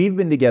 Like, we've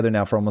been together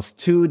now for almost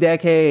 2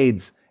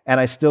 decades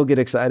and I still get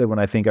excited when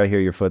I think I hear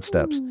your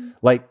footsteps.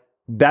 Like,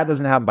 that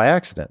doesn't happen by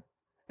accident.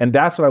 And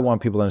that's what I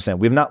want people to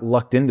understand. We've not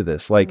lucked into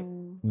this. Like,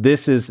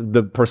 this is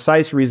the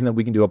precise reason that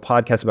we can do a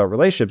podcast about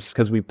relationships,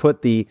 because we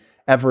put the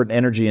effort and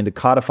energy into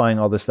codifying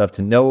all this stuff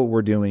to know what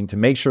we're doing, to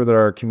make sure that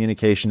our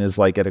communication is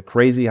like at a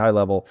crazy high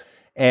level.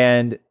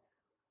 And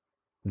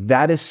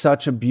that is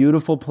such a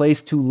beautiful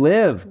place to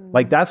live.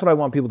 Like, that's what I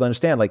want people to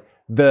understand. Like,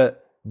 the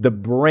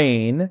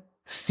brain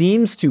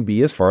seems to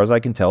be, as far as I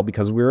can tell,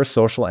 because we're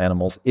social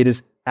animals, it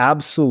is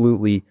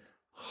absolutely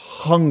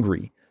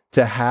hungry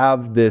to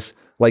have this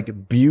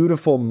like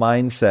beautiful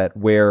mindset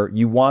where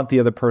you want the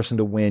other person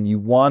to win, you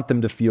want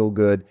them to feel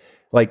good.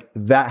 Like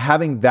that,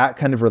 having that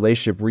kind of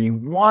relationship where you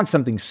want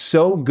something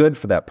so good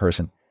for that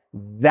person,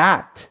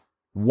 that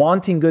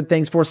wanting good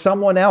things for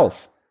someone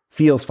else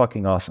feels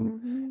fucking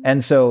awesome.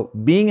 And so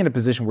being in a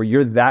position where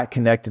you're that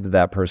connected to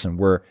that person,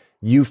 where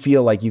you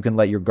feel like you can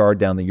let your guard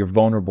down, that you're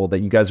vulnerable, that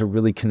you guys are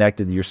really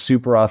connected, that you're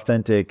super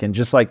authentic, and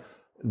just like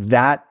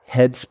that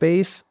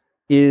headspace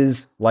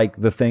is like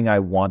the thing I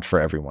want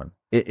for everyone.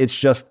 It's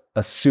just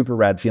a super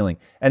rad feeling.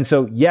 And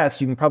so, yes,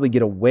 you can probably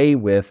get away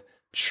with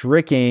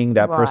tricking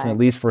that person, at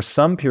least for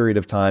some period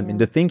of time,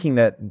 into thinking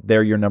that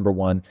they're your number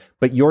one,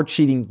 but you're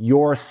cheating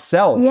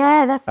yourself.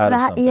 Yeah, that's out that.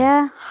 Of something.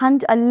 Yeah,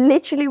 I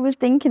literally was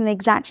thinking the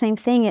exact same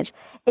thing. It's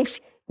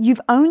if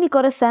you've only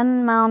got a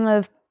certain amount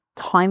of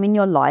time in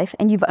your life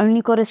and you've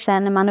only got a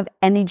certain amount of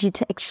energy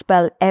to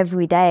expel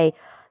every day,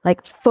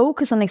 like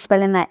focus on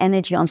expelling that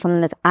energy on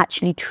something that's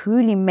actually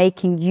truly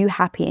making you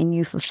happy and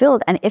you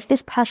fulfilled. And if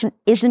this person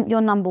isn't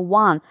your number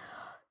one,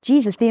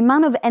 Jesus, the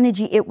amount of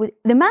energy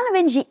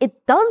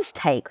it does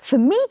take for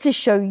me to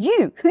show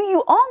you who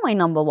you are my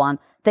number one,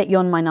 that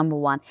you're my number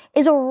one,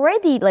 is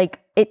already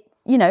like it.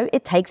 You know,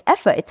 it takes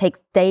effort. It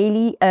takes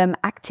daily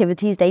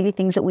activities, daily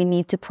things that we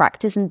need to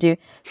practice and do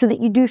so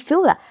that you do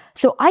feel that.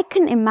 So I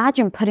can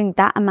imagine putting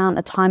that amount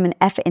of time and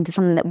effort into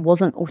something that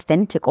wasn't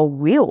authentic or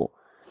real.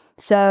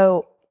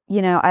 So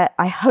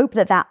I hope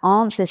that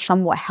answer is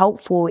somewhat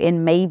helpful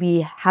in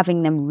maybe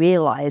having them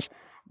realize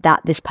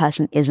that this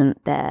person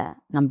isn't their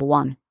number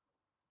one.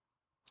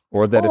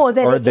 Or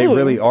that they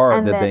really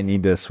are, that they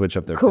need to switch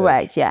up their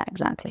correct. pitch. Yeah,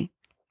 exactly.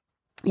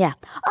 Yeah.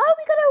 Oh,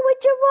 we got a Would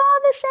You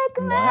Rather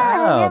segment.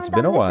 Wow, it's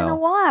been a while. In a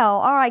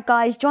while. All right,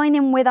 guys, join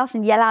in with us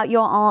and yell out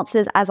your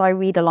answers as I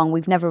read along.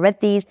 We've never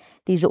read these.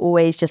 These are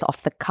always just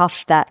off the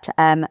cuff that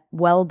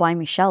Well by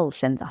Michelle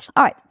sends us.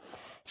 All right.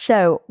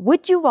 So,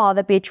 would you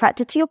rather be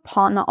attracted to your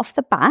partner off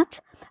the bat,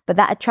 but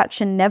that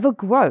attraction never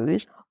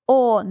grows,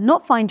 or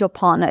not find your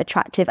partner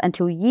attractive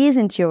until years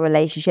into your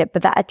relationship,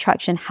 but that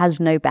attraction has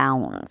no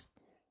bounds?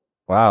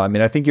 Wow. I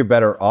mean, I think you're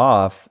better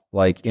off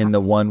like in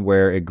the one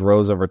where it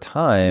grows over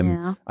time.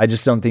 Yeah. I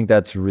just don't think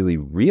that's really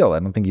real. I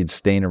don't think you'd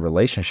stay in a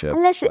relationship. So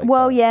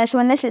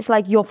unless it's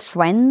like you're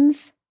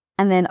friends,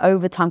 and then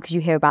over time, because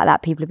you hear about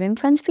that, people have been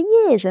friends for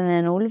years, and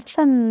then all of a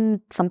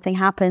sudden something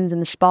happens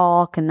and the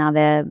spark, and now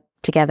they're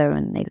together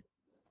and they're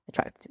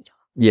attracted to each other.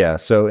 Yeah.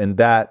 So in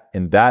that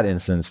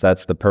instance,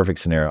 that's the perfect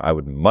scenario. I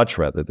would much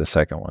rather the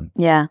second one.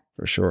 Yeah.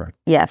 For sure.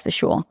 Yeah, for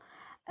sure.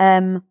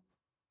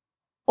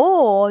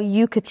 Or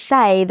you could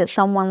say that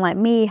someone like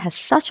me has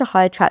such a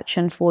high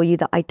attraction for you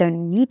that I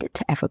don't need it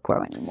to ever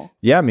grow anymore.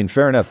 Yeah, I mean,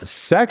 fair enough.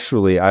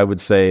 Sexually, I would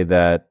say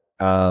that,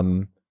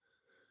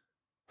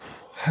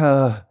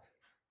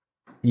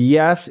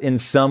 yes, in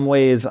some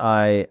ways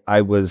I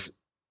was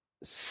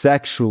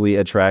sexually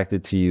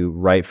attracted to you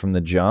right from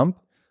the jump,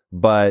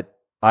 but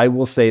I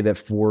will say that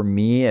for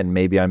me, and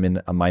maybe I'm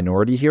in a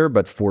minority here,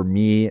 but for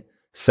me,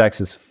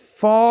 sex is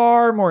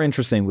far more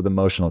interesting with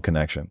emotional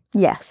connection.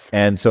 Yes.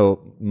 And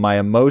so my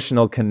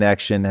emotional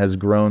connection has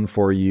grown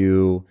for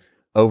you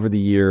over the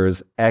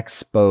years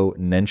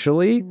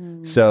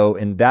exponentially. So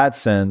in that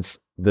sense,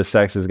 the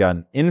sex has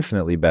gotten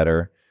infinitely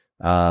better.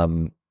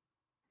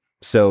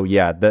 So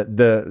yeah,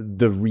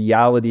 the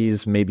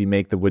realities maybe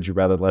make the would you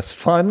rather less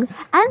fun.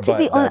 And to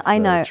be honest, I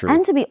know. Truth.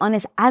 And to be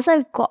honest, as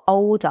I've got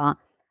older,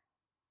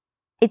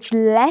 it's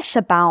less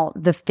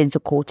about the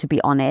physical, to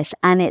be honest.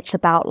 And it's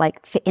about,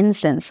 like, for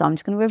instance, so I'm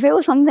just going to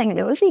reveal something, a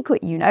little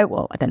secret,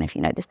 well, I don't know if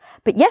you know this,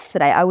 but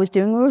yesterday I was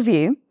doing a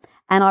review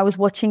and I was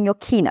watching your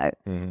keynote.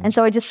 And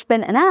so I just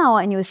spent an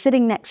hour and you were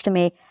sitting next to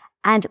me,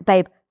 and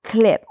babe,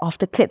 clip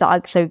after clip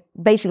so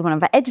basically one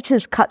of our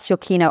editors cuts your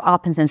keynote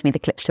up and sends me the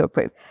clips to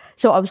approve.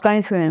 So I was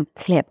going through and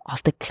clip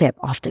after clip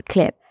after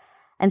clip.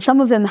 And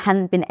some of them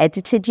hadn't been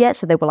edited yet,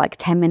 so they were like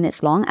 10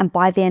 minutes long. And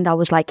by the end, I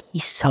was like,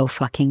 he's so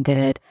fucking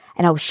good.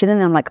 And I was sitting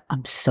there, I'm like,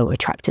 I'm so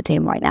attracted to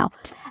him right now.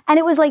 And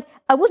it was like,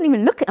 I wasn't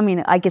even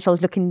looking, I guess I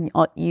was looking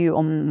at you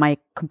on my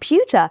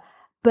computer,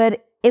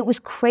 but it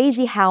was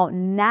crazy how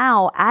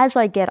now, as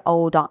I get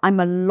older, I'm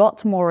a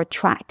lot more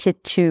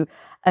attracted to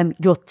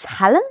your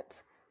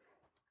talent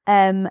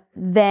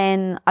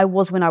than I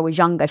was when I was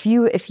younger.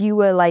 If you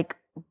were like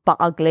but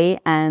ugly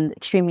and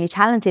extremely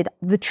talented,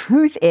 the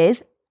truth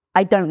is,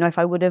 I don't know if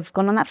I would have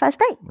gone on that first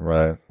date.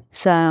 Right.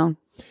 So.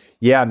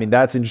 Yeah, I mean,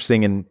 that's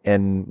interesting.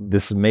 And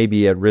this may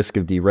be at risk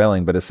of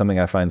derailing, but it's something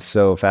I find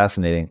so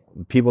fascinating.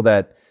 People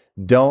that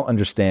don't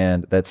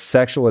understand that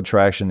sexual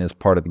attraction is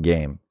part of the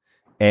game.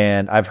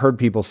 And I've heard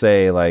people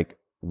say, like,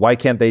 why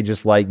can't they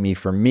just like me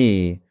for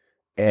me?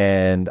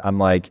 And I'm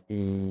like,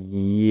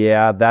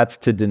 yeah, that's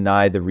to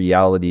deny the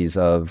realities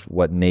of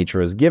what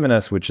nature has given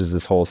us, which is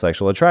this whole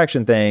sexual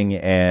attraction thing.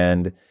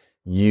 And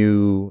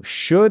you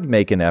should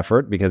make an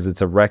effort because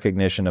it's a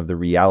recognition of the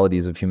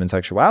realities of human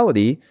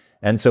sexuality.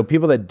 And so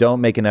people that don't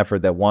make an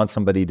effort, that want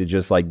somebody to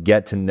just like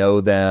get to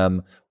know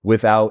them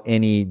without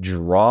any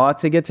draw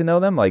to get to know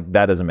them, like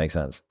that doesn't make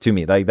sense to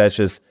me. Like that's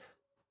just,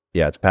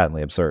 yeah, it's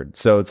patently absurd.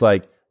 So it's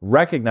like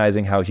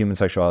recognizing how human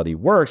sexuality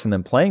works and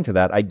then playing to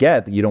that. I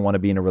get that you don't want to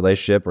be in a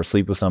relationship or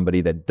sleep with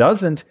somebody that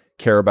doesn't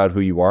care about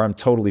who you are. I'm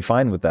totally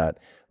fine with that.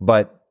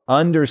 But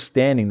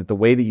understanding that the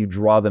way that you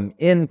draw them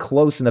in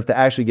close enough to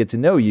actually get to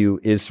know you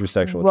is through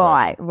sexual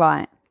attraction.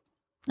 Right.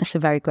 That's a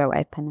very great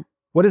way of putting it.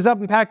 What is up,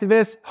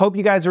 Impactivists? Hope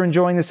you guys are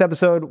enjoying this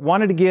episode.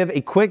 Wanted to give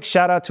a quick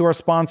shout out to our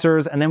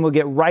sponsors, and then we'll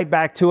get right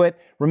back to it.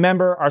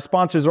 Remember, our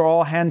sponsors are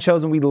all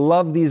hand-chosen. We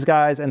love these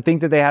guys and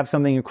think that they have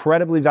something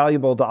incredibly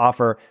valuable to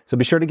offer. So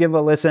be sure to give it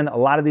a listen. A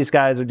lot of these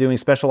guys are doing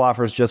special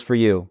offers just for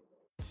you.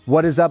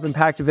 What is up,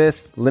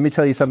 Impactivists? Let me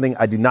tell you something.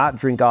 I do not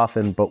drink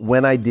often, but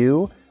when I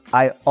do,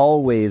 I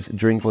always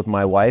drink with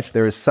my wife.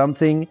 There is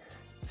something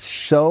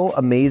so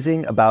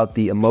amazing about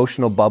the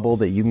emotional bubble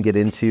that you can get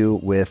into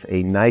with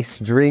a nice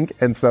drink.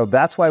 And so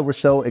that's why we're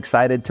so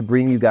excited to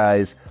bring you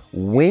guys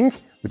Winc,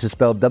 which is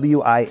spelled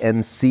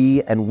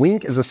W-I-N-C. And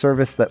Winc is a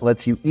service that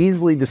lets you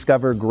easily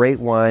discover great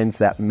wines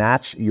that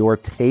match your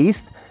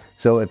taste.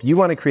 So if you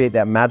want to create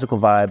that magical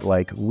vibe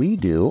like we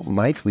do,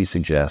 might we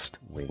suggest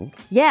Wink.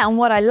 Yeah, and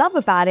what I love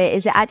about it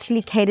is it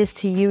actually caters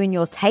to you and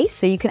your taste.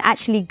 So you can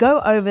actually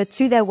go over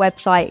to their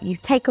website, you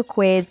take a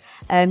quiz,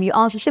 you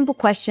answer simple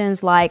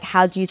questions like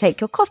how do you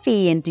take your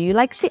coffee and do you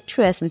like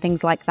citrus and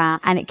things like that.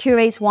 And it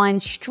curates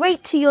wines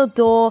straight to your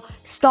door,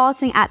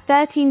 starting at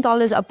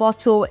 $13 a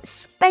bottle,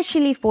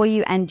 especially for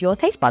you and your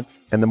taste buds.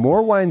 And the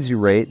more wines you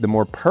rate, the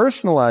more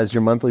personalized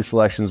your monthly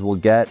selections will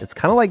get. It's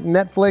kind of like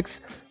Netflix.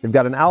 They've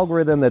got an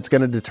algorithm that's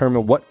going to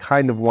determine what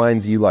kind of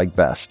wines you like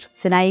best.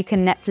 So now you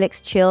can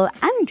Netflix, chill,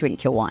 and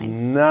drink your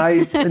wine.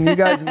 Nice. And you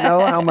guys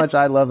know how much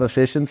I love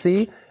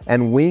efficiency.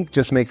 And Wink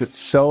just makes it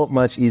so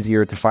much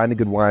easier to find a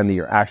good wine that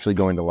you're actually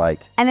going to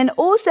like. And then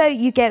also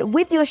you get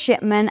with your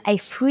shipment a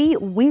free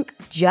Wink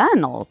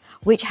journal,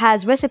 which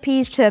has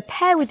recipes to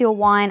pair with your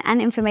wine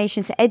and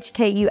information to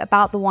educate you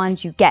about the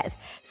wines you get.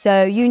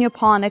 So you and your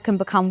partner can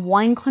become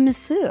wine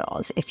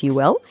connoisseurs, if you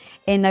will,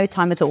 in no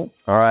time at all.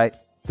 All right.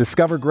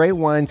 Discover great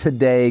wine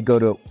today. Go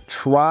to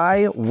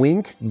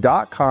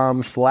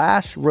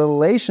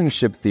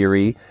trywink.com/relationship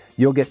theory.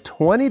 You'll get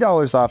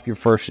 $20 off your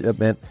first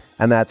shipment.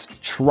 And that's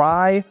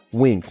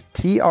trywink,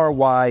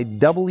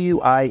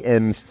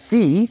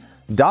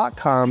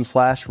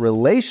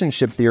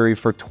 TRYWINC.com/relationship theory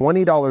for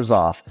 $20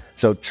 off.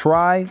 So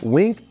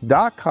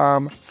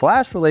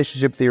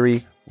trywink.com/relationship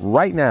theory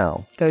right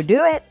now. Go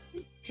do it.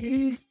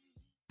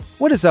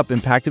 What is up,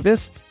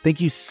 Impactivists? Thank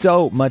you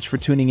so much for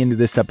tuning into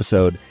this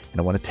episode. And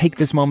I want to take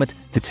this moment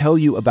to tell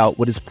you about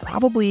what is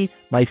probably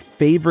my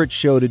favorite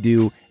show to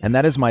do, and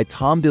that is my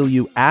Tom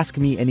Bilyeu Ask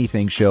Me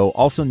Anything show,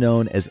 also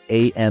known as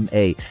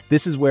AMA.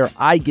 This is where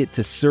I get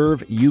to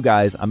serve you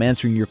guys. I'm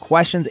answering your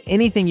questions,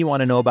 anything you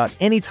want to know about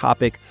any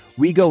topic.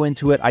 We go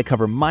into it. I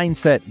cover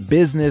mindset,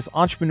 business,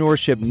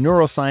 entrepreneurship,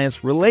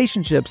 neuroscience,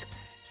 relationships,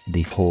 and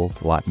a whole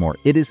lot more.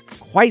 It is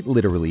quite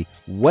literally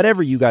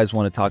whatever you guys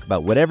want to talk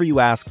about, whatever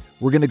you ask,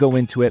 we're going to go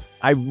into it.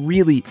 I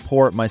really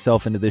pour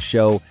myself into this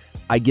show.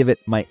 I give it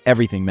my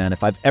everything, man.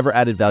 If I've ever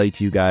added value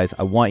to you guys,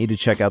 I want you to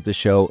check out this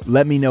show.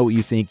 Let me know what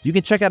you think. You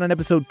can check out an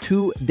episode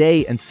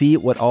today and see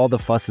what all the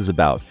fuss is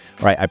about.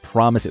 All right, I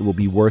promise it will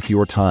be worth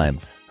your time.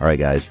 All right,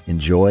 guys,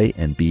 enjoy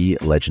and be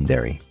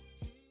legendary.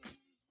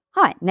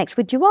 Hi, next,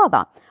 would you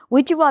rather?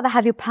 Would you rather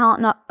have your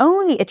partner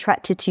only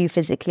attracted to you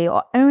physically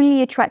or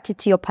only attracted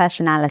to your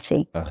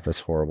personality? Oh,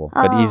 that's horrible,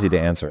 but easy to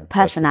answer.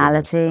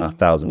 Personality.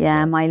 1,000%.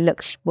 Yeah, my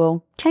looks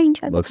will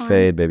change over Looks time.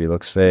 fade, baby,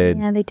 looks fade.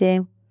 Yeah, they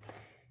do.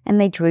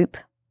 And they droop.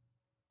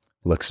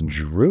 Looks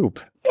droop.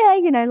 Yeah,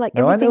 you know, like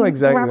No, I everything know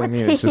exactly what I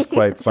mean. It's just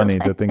quite funny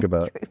to like think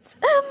about. droops.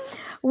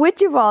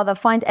 Would you rather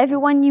find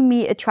everyone you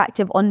meet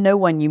attractive or no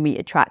one you meet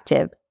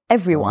attractive?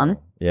 Everyone.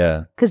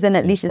 Yeah. Because then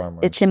at Seems least far more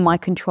it's in my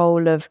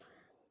control of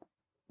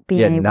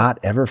being Yeah, able. not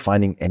ever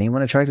finding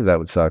anyone attractive, that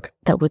would suck.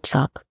 That would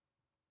suck.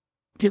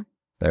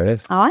 There it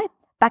is. All right,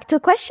 back to the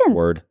questions.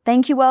 Word.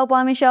 Thank you, well,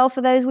 by Michelle, for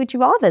those would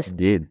you rathers.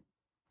 Indeed.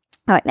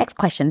 All right, next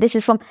question. This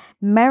is from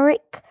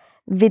Merrick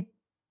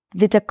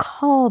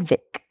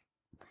Vidakovic.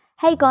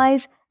 Hey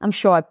guys, I'm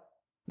sure I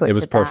butchered It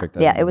was that. perfect.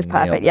 Yeah, it was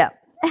perfect. Yeah.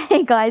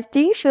 Hey guys, do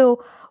you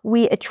feel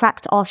we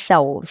attract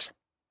ourselves?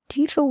 Do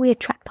you feel we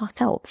attract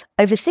ourselves?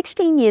 Over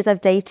 16 years,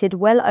 I've dated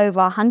well over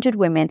 100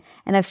 women,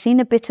 and I've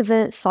seen a bit of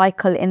a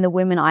cycle in the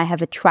women I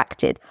have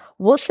attracted.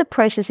 What's the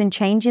process in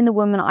changing the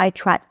women I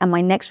attract and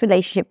my next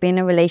relationship being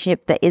a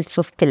relationship that is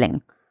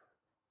fulfilling?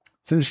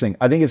 It's interesting.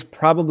 I think it's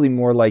probably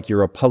more like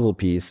you're a puzzle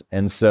piece.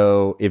 And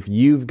so if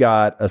you've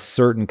got a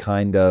certain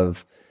kind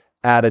of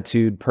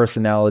attitude,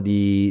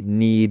 personality,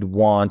 need,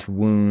 want,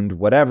 wound,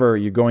 whatever,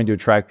 you're going to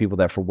attract people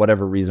that for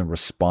whatever reason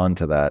respond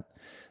to that.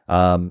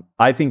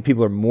 I think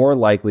people are more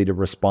likely to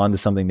respond to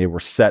something they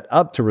were set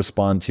up to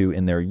respond to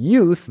in their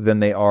youth than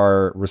they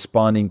are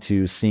responding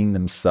to seeing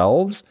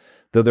themselves.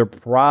 Though they're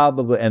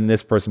probably, and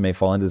this person may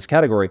fall into this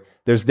category,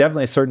 there's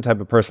definitely a certain type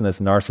of person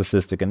that's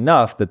narcissistic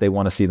enough that they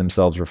want to see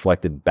themselves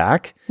reflected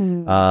back.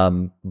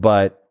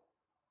 But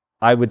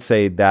I would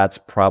say that's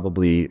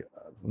probably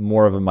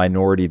more of a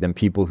minority than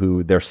people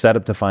who they're set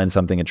up to find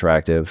something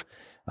attractive.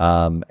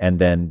 And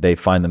then they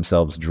find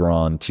themselves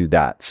drawn to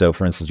that. So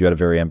for instance, you had a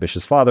very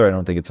ambitious father. I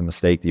don't think it's a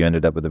mistake that you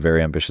ended up with a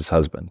very ambitious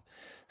husband.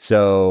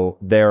 So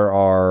there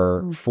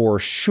are for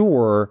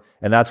sure,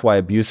 and that's why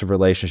abusive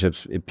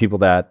relationships, people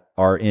that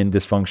are in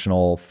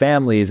dysfunctional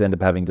families end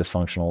up having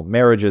dysfunctional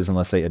marriages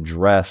unless they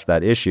address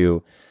that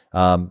issue.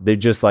 They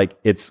just like,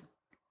 it's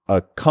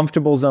a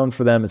comfortable zone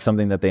for them. It's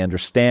something that they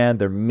understand.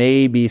 There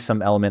may be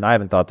some element, I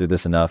haven't thought through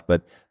this enough,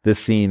 but this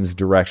seems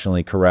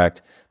directionally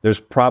correct. There's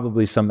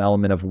probably some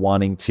element of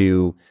wanting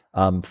to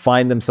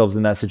find themselves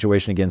in that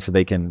situation again so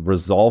they can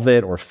resolve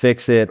it or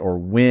fix it or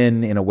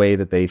win in a way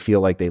that they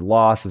feel like they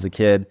lost as a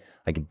kid.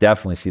 I could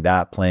definitely see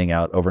that playing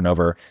out over and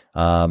over.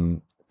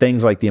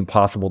 Things like the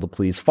impossible to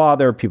please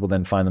father, people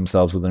then find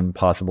themselves with an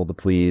impossible to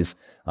please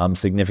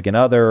significant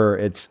other.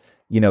 It's,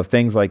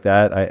 things like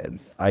that.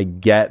 I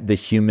get the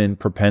human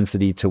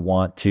propensity to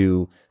want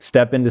to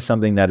step into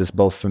something that is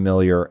both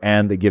familiar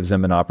and that gives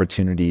them an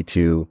opportunity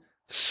to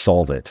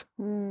solve it.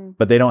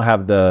 But they don't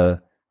have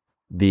the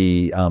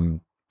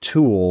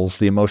tools,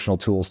 the emotional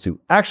tools to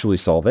actually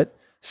solve it.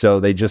 So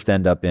they just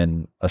end up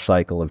in a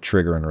cycle of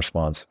trigger and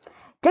response.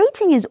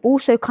 dating is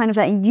also kind of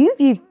like,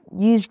 you've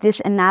used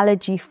this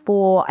analogy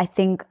for, I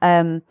think,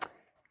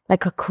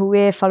 like a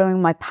career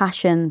following my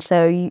passion.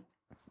 So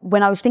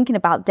when I was thinking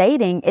about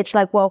dating, it's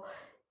like, well,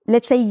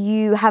 let's say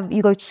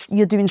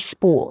you're doing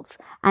sports,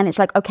 and it's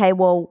like, okay,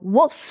 well,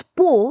 what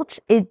sport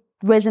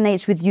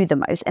resonates with you the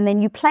most? And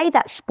then you play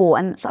that sport,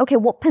 and it's okay,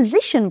 what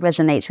position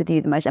resonates with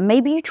you the most? And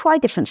maybe you try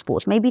different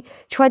sports, maybe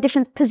try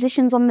different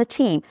positions on the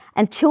team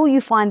until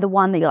you find the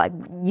one that you're like,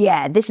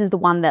 yeah, this is the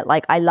one that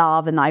like I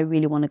love and I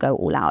really want to go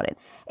all out in.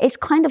 It's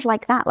kind of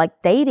like that.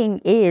 Like dating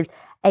is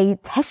a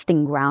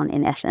testing ground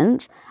in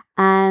essence.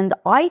 And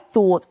I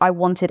thought I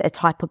wanted a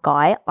type of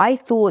guy. I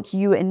thought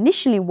you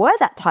initially were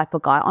that type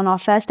of guy. On our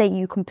first date,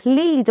 you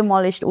completely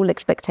demolished all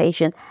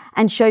expectation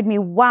and showed me,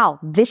 wow,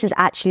 this is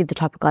actually the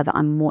type of guy that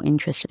I'm more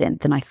interested in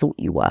than I thought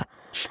you were.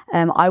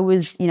 I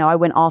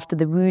went after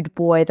the rude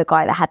boy, the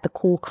guy that had the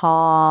cool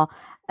car.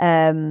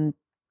 And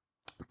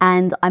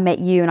I met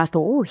you and I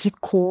thought, oh, he's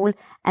cool.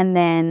 And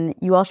then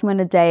you asked me on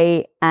a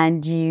date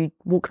and you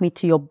walked me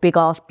to your big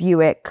ass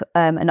Buick,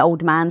 an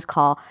old man's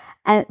car.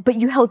 But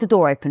you held the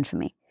door open for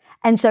me.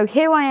 And so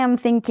here I am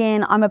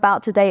thinking I'm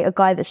about to date a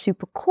guy that's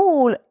super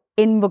cool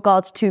in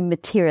regards to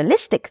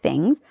materialistic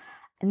things.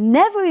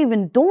 Never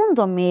even dawned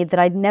on me that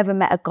I'd never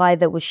met a guy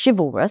that was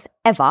chivalrous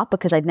ever,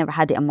 because I'd never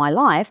had it in my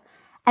life.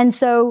 And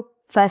so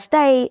first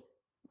date,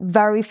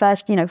 very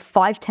first,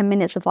 5-10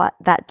 minutes of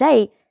that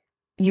date,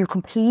 you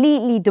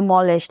completely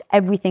demolished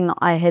everything that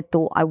I had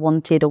thought I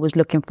wanted or was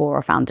looking for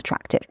or found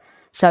attractive.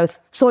 So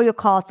saw your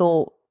car,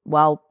 thought,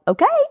 well,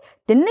 okay,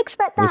 didn't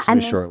expect that. This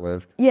was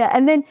short-lived. Yeah,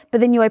 but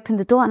then you opened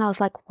the door and I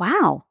was like,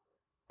 wow,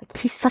 like,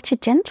 he's such a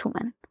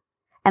gentleman.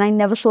 And I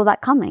never saw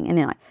that coming. And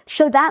anyway,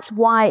 so that's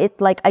why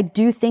it's like, I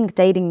do think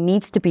dating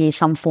needs to be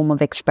some form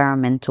of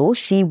experimental,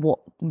 see what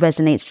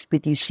resonates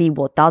with you, see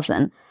what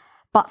doesn't.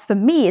 But for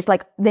me, it's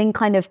like, then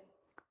kind of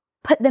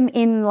put them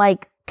in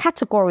like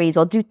categories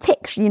or do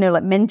ticks,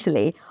 like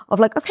mentally of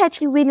like, okay, I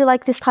actually really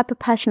like this type of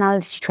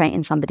personality trait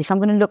in somebody. So I'm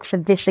going to look for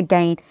this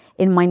again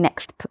in my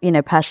next,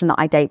 person that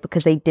I date,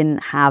 because they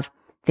didn't have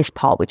this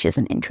part, which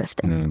isn't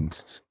interesting.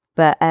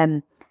 But,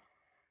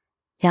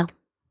 yeah.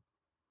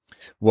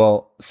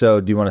 Well,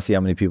 so do you want to see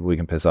how many people we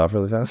can piss off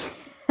really fast?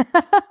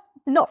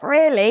 Not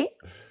really.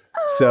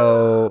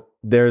 So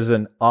there's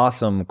an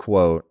awesome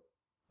quote,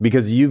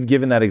 because you've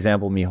given that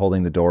example of me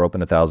holding the door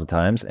open 1,000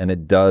 times, and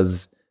it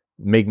does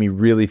make me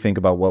really think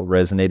about what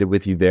resonated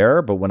with you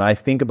there. But when I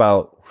think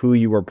about who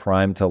you were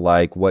primed to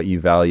like, what you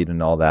valued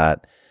and all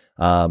that.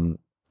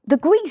 The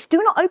Greeks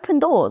do not open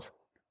doors.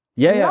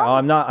 Yeah.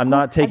 No? I'm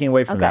not taking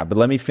away from that, but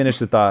let me finish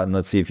the thought and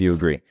let's see if you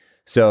agree.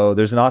 So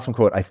there's an awesome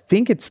quote. I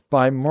think it's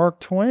by Mark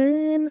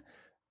Twain.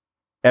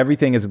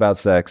 Everything is about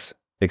sex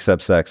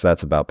except sex.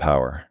 That's about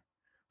power,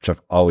 which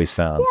I've always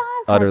found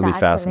utterly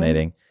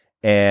fascinating.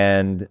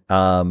 And,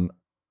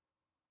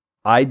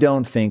 I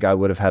don't think I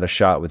would have had a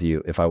shot with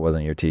you if I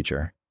wasn't your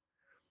teacher,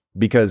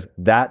 because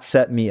that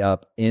set me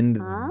up in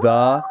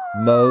the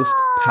most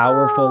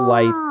powerful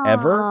light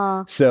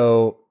ever.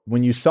 So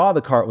when you saw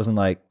the car, it wasn't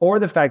like, or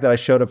the fact that I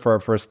showed up for our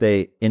first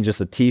date in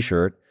just a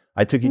t-shirt.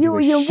 I took you to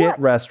a shit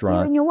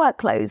restaurant. In your work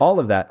clothes. All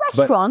of that.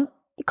 Restaurant?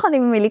 You can't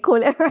even really call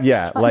it a restaurant.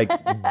 Yeah, like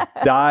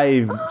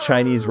dive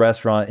Chinese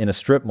restaurant in a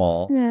strip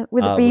mall. Yeah,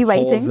 with a B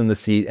rating. Holes in the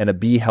seat and a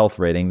B health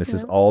rating. This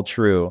is all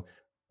true.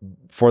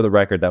 For the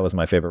record, that was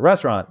my favorite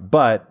restaurant,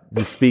 but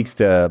this speaks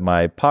to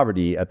my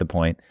poverty at the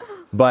point.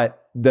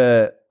 But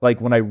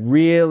when I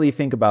really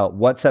think about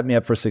what set me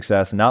up for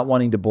success, not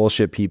wanting to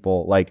bullshit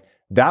people, like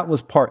that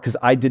was part, because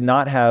I did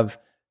not have,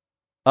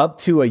 up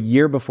to a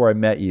year before I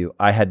met you,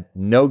 I had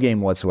no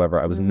game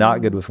whatsoever. I was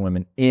not good with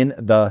women in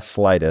the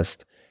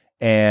slightest.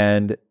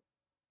 And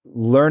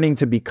learning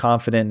to be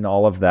confident in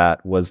all of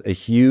that was a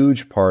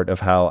huge part of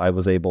how I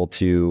was able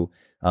to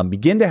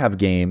begin to have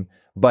game.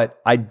 But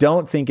I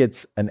don't think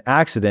it's an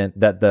accident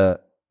that the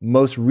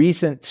most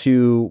recent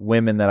 2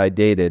 women that I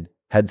dated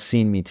had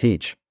seen me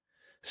teach.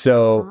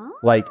 So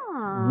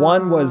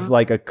one was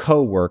like a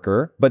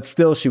coworker, but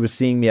still she was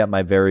seeing me at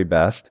my very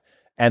best.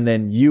 And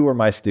then you were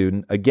my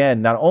student,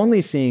 again, not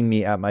only seeing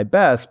me at my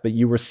best, but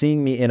you were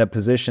seeing me in a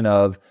position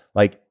of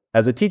like,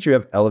 as a teacher, you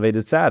have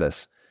elevated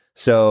status.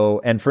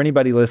 So, and for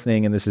anybody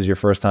listening, and this is your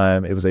first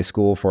time, it was a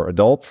school for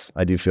adults.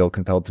 I do feel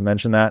compelled to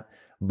mention that,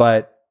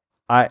 but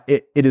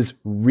it is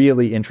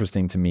really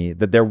interesting to me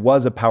that there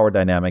was a power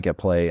dynamic at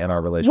play in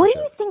our relationship. What do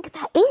you think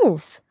that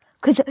is?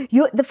 Because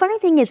the funny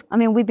thing is, I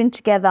mean, we've been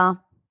together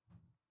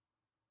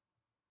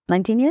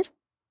 19 years?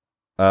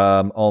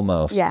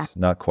 Almost. Yeah.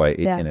 Not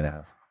quite, 18 and a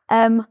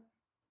half.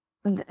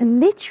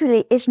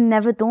 Literally, it's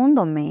never dawned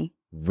on me.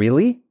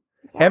 Really?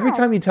 Yeah. Every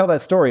time you tell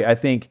that story, I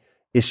think,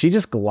 is she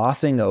just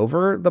glossing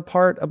over the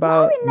part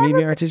about me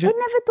being our teacher? It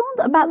never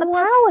dawned about the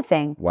power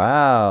thing.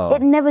 Wow.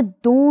 It never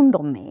dawned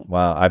on me.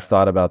 Wow. I've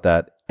thought about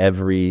that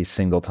every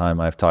single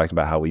time I've talked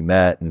about how we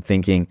met, and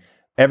thinking,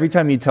 every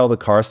time you tell the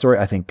car story,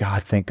 I think,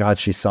 God, thank God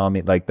she saw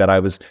me, like that I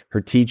was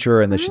her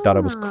teacher and that she thought I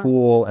was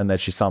cool and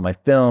that she saw my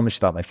film and she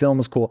thought my film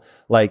was cool.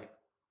 Like,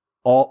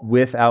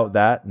 without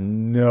that,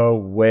 no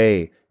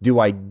way do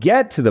I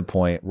get to the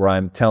point where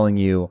I'm telling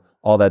you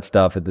all that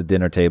stuff at the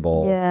dinner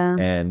table. Yeah.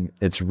 And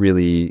it's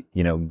really,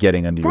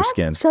 getting under your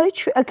skin. That's so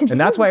true. And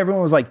that's why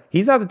everyone was like,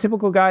 he's not the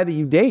typical guy that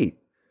you date,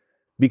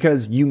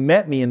 because you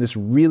met me in this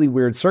really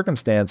weird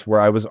circumstance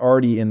where I was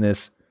already in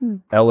this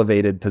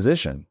elevated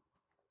position.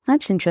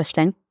 That's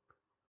interesting.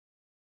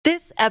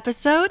 This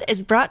episode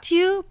is brought to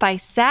you by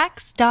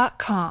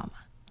Sax.com.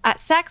 At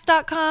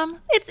Sax.com,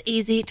 it's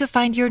easy to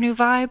find your new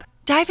vibe.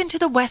 Dive into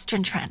the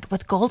Western trend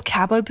with gold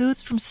cowboy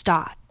boots from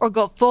Stott, or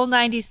go full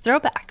 90s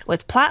throwback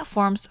with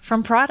platforms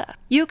from Prada.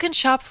 You can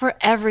shop for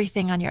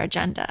everything on your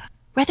agenda,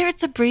 whether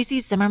it's a breezy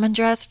Zimmermann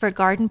dress for a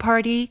garden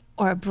party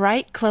or a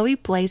bright Chloe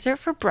blazer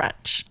for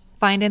brunch.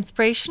 Find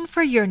inspiration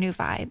for your new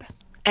vibe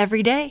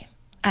every day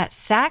at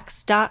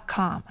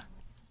Sax.com.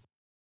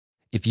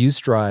 If you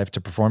strive to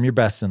perform your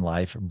best in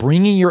life,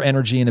 bringing your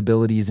energy and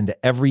abilities into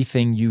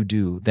everything you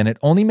do, then it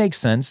only makes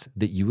sense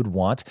that you would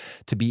want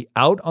to be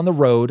out on the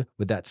road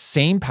with that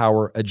same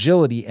power,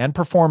 agility, and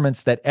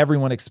performance that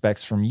everyone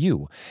expects from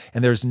you.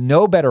 And there's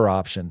no better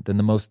option than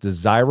the most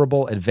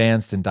desirable,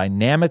 advanced, and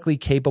dynamically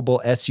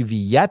capable SUV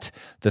yet,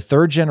 the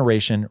third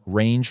generation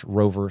Range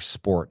Rover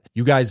Sport.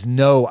 You guys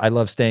know I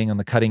love staying on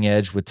the cutting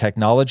edge with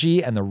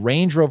technology, and the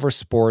Range Rover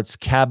Sport's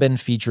cabin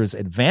features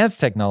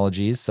advanced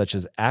technologies such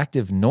as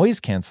active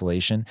noise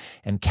cancellation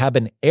and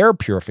cabin air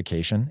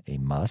purification, a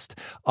must,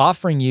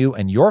 offering you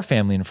and your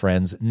family and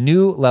friends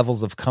new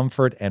levels of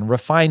comfort and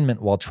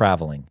refinement while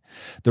traveling.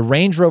 The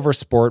Range Rover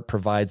Sport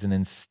provides an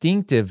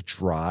instinctive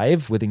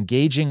drive with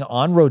engaging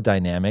on-road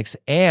dynamics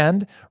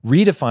and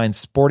redefines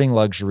sporting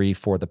luxury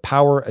for the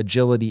power,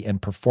 agility,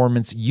 and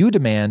performance you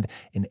demand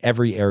in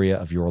every area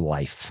of your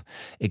life.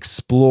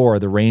 Explore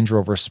the Range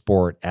Rover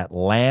Sport at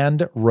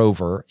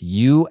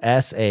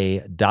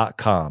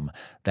LandRoverUSA.com.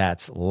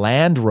 That's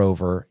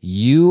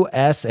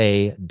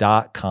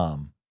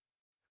LandRoverUSA.com.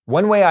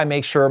 One way I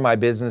make sure my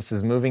business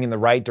is moving in the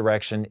right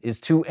direction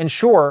is to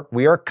ensure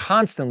we are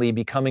constantly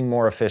becoming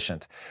more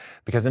efficient.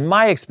 Because in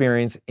my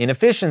experience,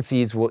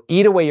 inefficiencies will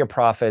eat away your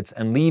profits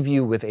and leave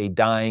you with a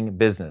dying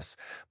business.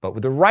 But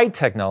with the right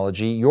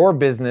technology, your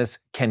business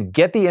can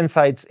get the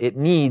insights it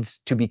needs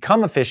to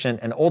become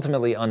efficient and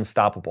ultimately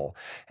unstoppable.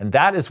 And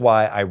that is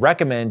why I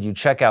recommend you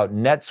check out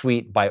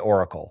NetSuite by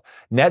Oracle.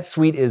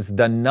 NetSuite is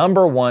the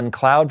 #1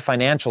 cloud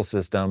financial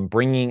system,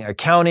 bringing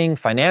accounting,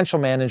 financial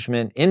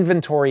management,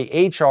 inventory,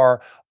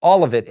 HR,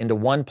 all of it into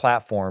one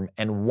platform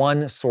and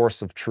one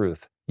source of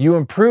truth. You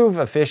improve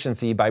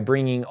efficiency by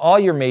bringing all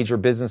your major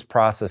business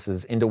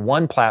processes into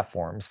one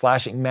platform,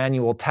 slashing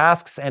manual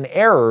tasks and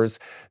errors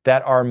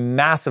that are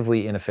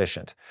massively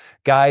inefficient.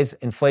 Guys,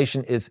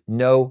 inflation is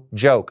no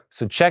joke.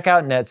 So check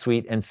out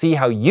NetSuite and see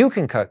how you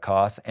can cut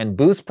costs and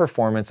boost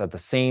performance at the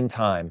same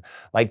time,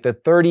 like the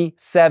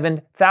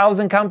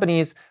 37,000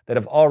 companies that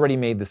have already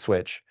made the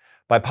switch.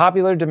 By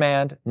popular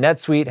demand,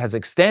 NetSuite has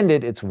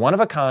extended its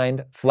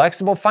one-of-a-kind,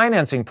 flexible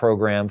financing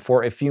program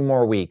for a few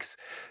more weeks.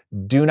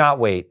 Do not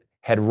wait.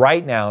 Head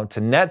right now to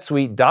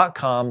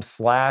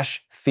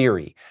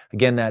netsuite.com/theory.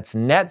 Again, that's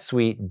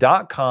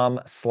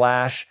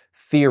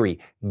netsuite.com/theory.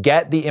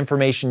 Get the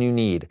information you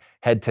need.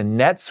 Head to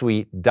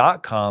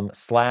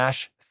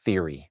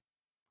netsuite.com/theory.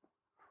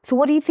 So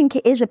what do you think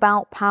it is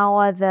about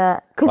power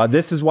that...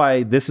 This is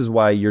why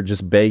you're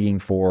just begging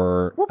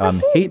for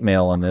hate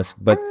mail on this.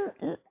 But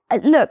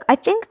look, I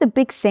think the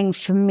big thing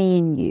for me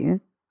and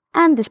you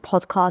and this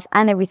podcast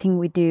and everything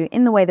we do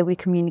in the way that we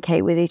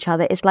communicate with each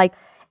other is like,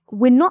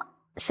 we're not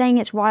saying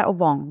it's right or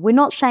wrong. We're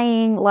not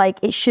saying like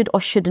it should or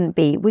shouldn't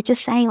be. We're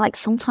just saying like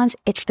sometimes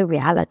it's the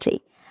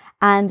reality.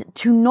 And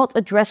to not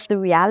address the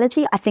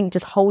reality, I think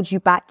just holds you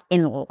back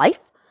in life.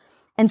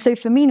 And so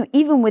for me,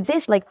 even with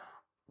this, like,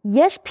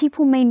 yes,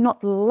 people may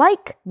not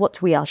like what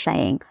we are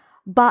saying,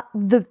 but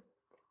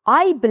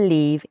I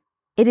believe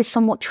it is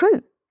somewhat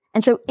true.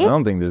 And so I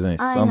don't think there's any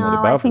somewhat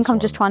about this. I think I'm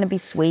just trying to be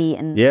sweet.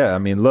 And yeah, I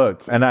mean,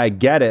 look, and I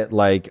get it.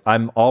 Like,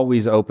 I'm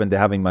always open to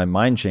having my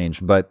mind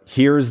changed, but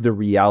here's the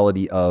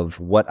reality of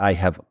what I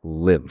have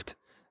lived,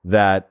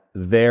 that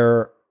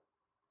there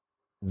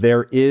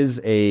is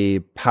a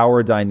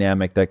power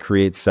dynamic that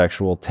creates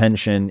sexual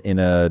tension in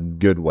a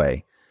good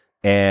way.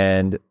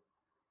 And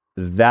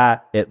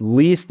that, at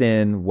least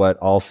in what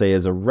I'll say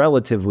is a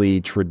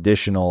relatively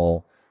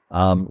traditional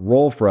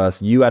role for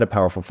us. You had a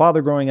powerful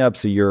father growing up,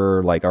 so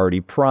you're like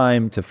already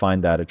primed to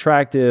find that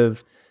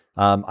attractive.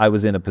 I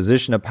was in a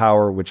position of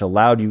power, which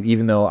allowed you,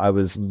 even though I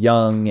was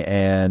young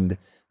and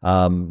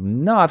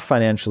not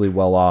financially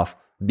well off,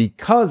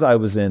 because I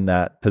was in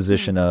that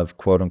position of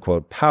quote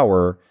unquote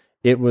power,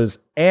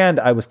 and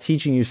I was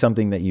teaching you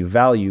something that you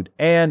valued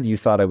and you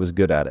thought I was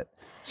good at it.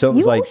 So it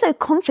was You're also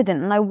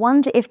confident, and I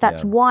wonder if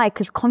that's why,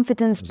 because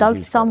confidence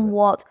does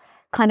somewhat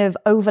kind of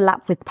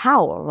overlap with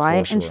power,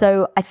 right? Sure. And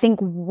so I think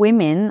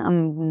women,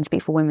 I'm going to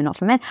speak for women, not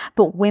for men,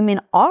 but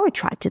women are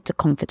attracted to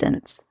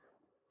confidence.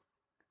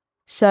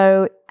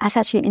 So that's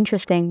actually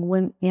interesting.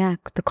 The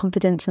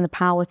confidence and the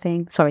power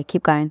thing. Sorry,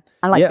 keep going.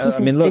 I like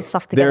piecing this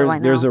stuff together right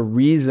now. There's a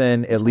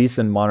reason, at least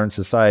in modern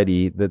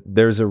society, that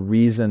there's a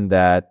reason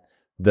that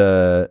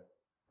the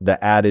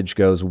the adage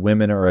goes,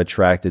 women are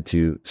attracted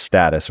to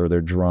status, or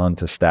they're drawn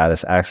to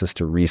status. Access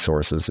to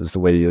resources is the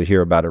way that you'll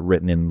hear about it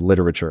written in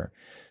literature.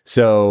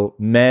 So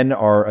men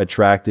are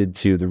attracted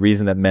to, the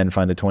reason that men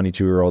find a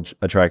 22-year-old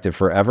attractive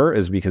forever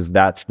is because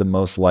that's the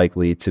most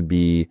likely to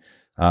be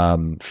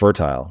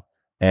fertile.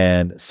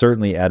 And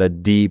certainly at a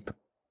deep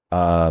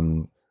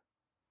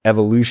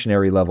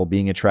evolutionary level,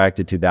 being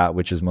attracted to that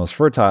which is most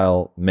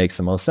fertile makes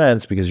the most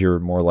sense because you're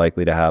more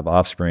likely to have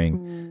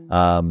offspring.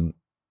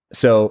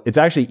 So it's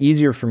actually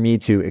easier for me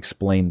to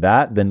explain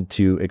that than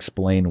to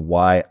explain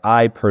why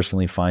I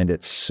personally find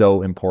it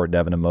so important to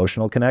have an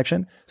emotional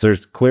connection. So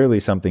there's clearly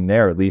something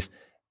there, at least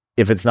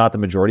if it's not the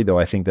majority, though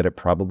I think that it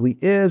probably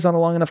is on a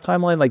long enough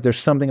timeline. Like there's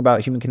something about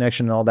human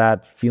connection and all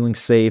that, feeling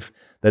safe,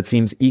 that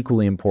seems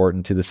equally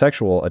important to the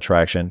sexual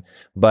attraction.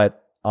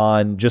 But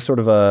on just sort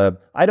of a,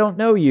 I don't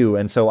know you,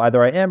 and so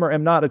either I am or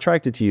am not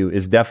attracted to you,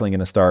 is definitely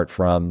going to start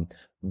from,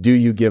 do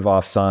you give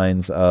off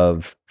signs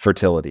of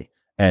fertility?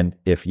 And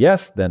if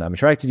yes, then I'm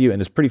attracted to you. And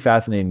it's pretty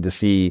fascinating to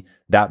see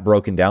that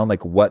broken down,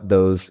 like what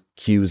those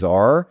cues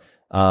are.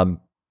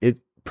 It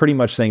pretty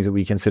much things that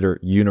we consider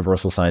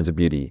universal signs of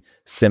beauty: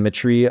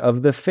 symmetry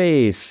of the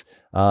face,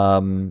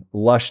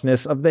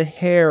 lushness of the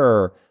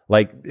hair,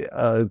 like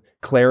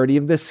clarity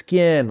of the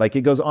skin. Like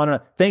it goes on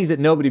and on. Things that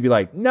nobody be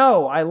like,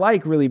 no, I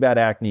like really bad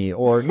acne,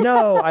 or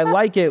no, I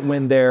like it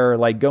when they're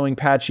like going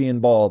patchy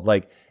and bald.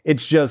 Like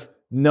it's just,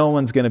 no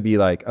one's going to be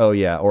like, oh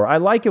yeah, or I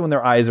like it when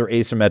their eyes are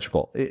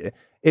asymmetrical.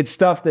 It's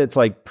stuff that's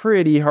like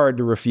pretty hard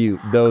to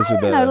refute. Those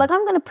are the... No, like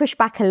I'm going to push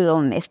back a little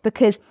on this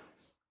because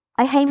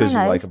I hate my nose. Because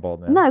you like a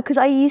bald man? No, because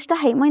I used to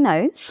hate my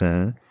nose.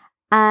 Mm-hmm.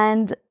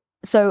 And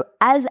so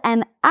as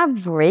an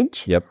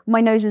average,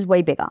 my nose is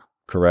way bigger.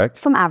 Correct.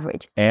 From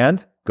average.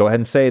 And go ahead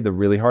and say the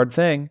really hard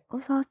thing.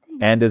 What's the hard thing?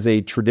 And as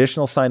a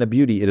traditional sign of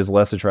beauty, it is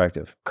less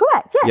attractive.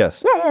 Correct, yes.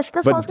 Yes. Yeah, yes.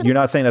 That's but you're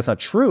not saying that's not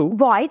true.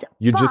 Right.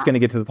 You're just going to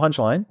get to the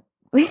punchline.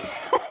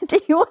 Do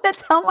you want to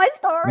tell my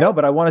story? No,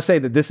 but I want to say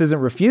that this isn't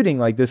refuting,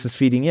 like this is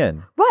feeding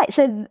in. Right.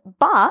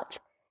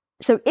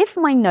 So if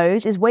my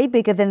nose is way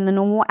bigger than the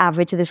normal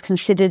average that is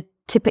considered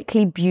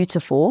typically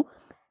beautiful,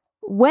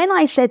 when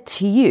I said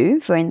to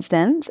you, for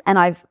instance, and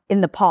I've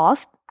in the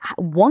past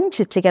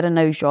wanted to get a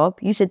nose job,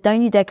 you said,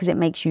 don't you dare, because it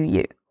makes you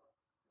you.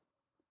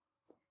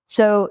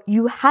 So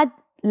you had,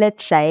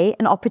 let's say,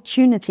 an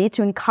opportunity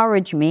to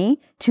encourage me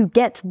to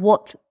get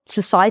what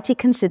society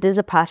considers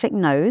a perfect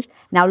nose.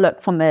 Now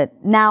look,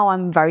 now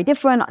I'm very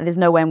different. There's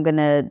no way I'm going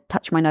to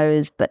touch my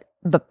nose, but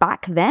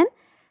back then,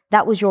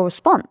 that was your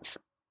response.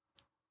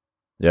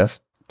 Yes.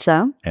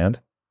 So? And?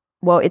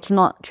 Well, it's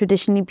not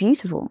traditionally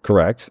beautiful.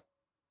 Correct.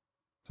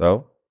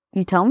 So?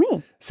 You tell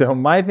me. So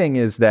my thing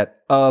is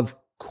that, of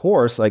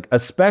course, like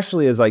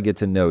especially as I get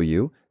to know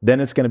you, then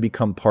it's going to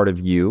become part of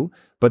you.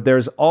 But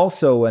there's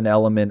also an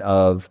element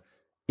of,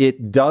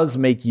 it does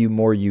make you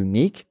more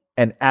unique.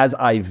 And as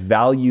I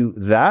value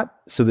that,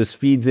 so this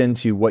feeds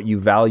into what you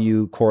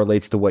value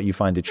correlates to what you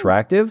find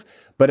attractive.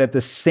 But at the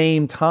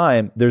same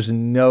time, there's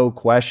no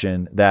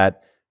question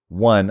that,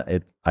 one,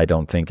 I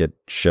don't think it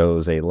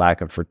shows a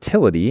lack of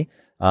fertility.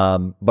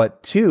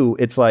 But two,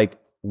 it's like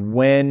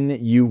when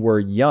you were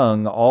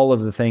young, all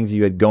of the things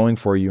you had going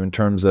for you in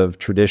terms of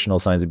traditional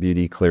signs of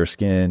beauty, clear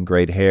skin,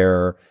 great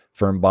hair,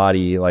 firm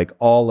body, like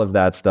all of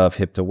that stuff,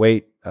 hip to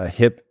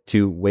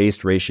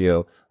waist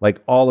ratio,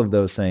 like all of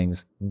those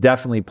things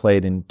definitely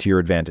played into your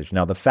advantage.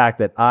 Now, the fact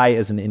that I,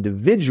 as an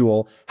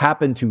individual,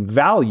 happen to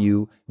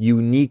value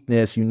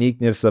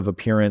uniqueness of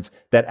appearance,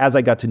 that as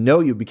I got to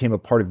know you, became a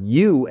part of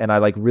you, and I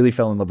like really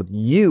fell in love with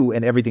you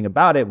and everything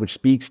about it, which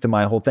speaks to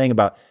my whole thing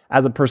about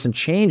as a person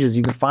changes,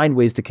 you can find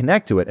ways to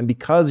connect to it. And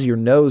because your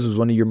nose is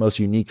one of your most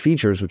unique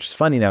features, which is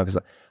funny now because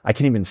I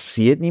can't even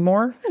see it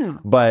anymore,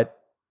 but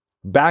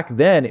back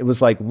then, it was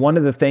like one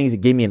of the things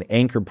that gave me an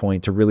anchor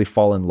point to really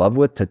fall in love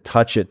with, to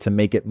touch it, to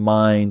make it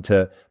mine,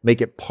 to make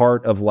it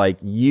part of like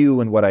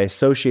you and what I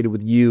associated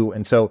with you.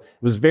 And so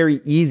it was very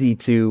easy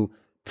to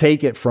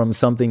take it from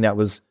something that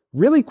was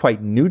really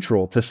quite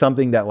neutral to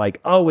something that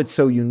like, oh, it's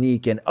so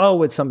unique, and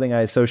oh, it's something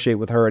I associate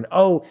with her, and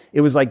oh,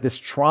 it was like this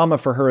trauma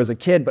for her as a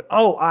kid, but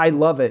oh, I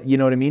love it. You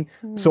know what I mean?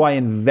 So I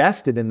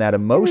invested in that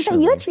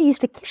emotion. You actually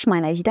used to kiss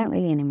my nose. You don't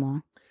really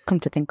anymore, come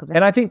to think of it.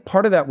 And I think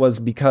part of that was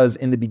because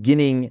in the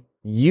beginning,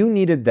 you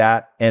needed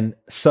that, and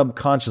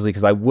subconsciously,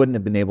 because I wouldn't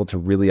have been able to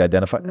really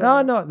identify.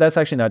 No, that's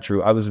actually not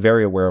true. I was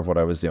very aware of what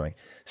I was doing.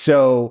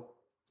 So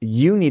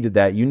you needed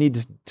that. You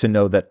needed to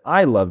know that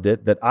I loved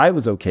it, that I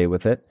was okay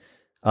with it,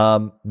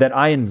 that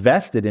I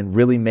invested in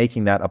really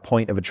making that a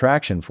point of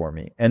attraction for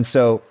me. And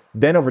so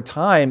then over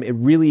time, it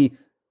really,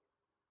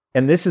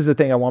 and this is the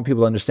thing I want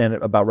people to understand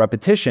about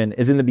repetition,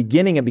 is in the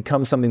beginning, it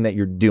becomes something that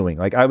you're doing.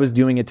 Like I was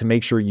doing it to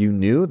make sure you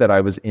knew that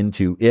I was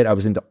into it. I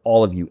was into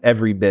all of you,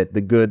 every bit,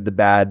 the good, the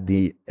bad,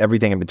 the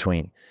everything in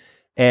between.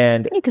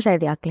 And you could say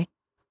the ugly.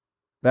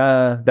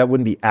 That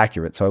wouldn't be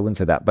accurate. So I wouldn't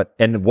say that,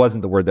 and it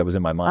wasn't the word that was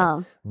in my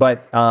mind.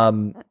 But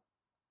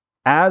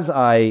as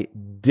I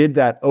did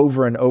that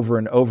over and over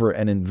and over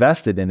and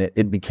invested in it,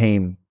 it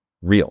became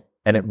real.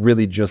 And it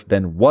really just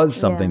then was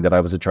something that I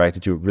was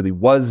attracted to. It really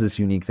was this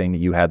unique thing that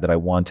you had that I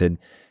wanted.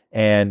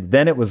 And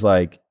then it was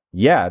like,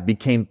 it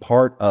became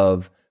part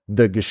of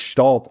the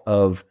gestalt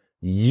of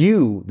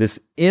you, this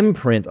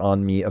imprint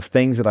on me of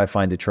things that I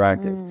find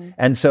attractive.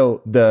 And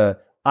so the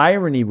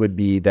irony would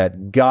be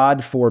that,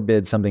 God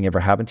forbid something ever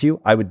happened to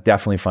you, I would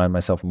definitely find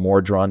myself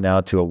more drawn now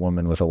to a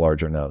woman with a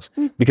larger nose,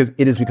 because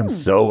it has become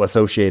so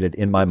associated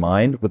in my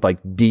mind with like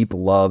deep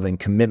love and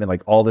commitment,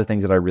 like all the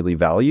things that I really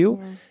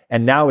value.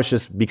 And now it's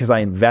just because I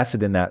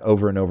invested in that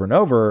over and over and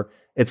over,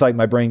 it's like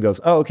my brain goes,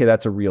 oh, okay,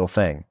 that's a real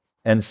thing.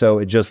 And so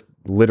it just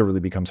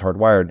literally becomes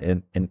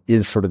hardwired, and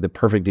is sort of the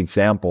perfect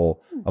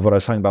example of what I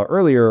was talking about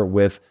earlier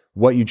with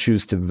what you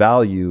choose to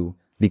value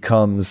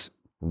becomes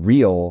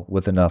real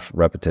with enough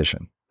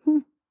repetition.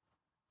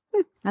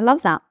 I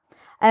love that.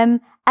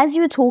 As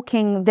you were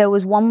talking, there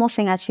was one more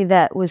thing actually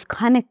that was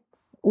kind of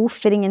all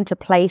fitting into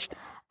place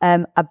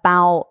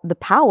about the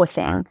power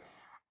thing.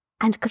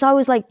 And because I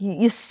was like,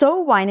 you're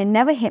so right, and it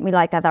never hit me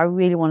like that I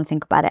really want to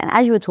think about it. And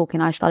as you were talking,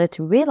 I started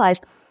to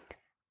realize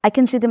I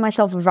consider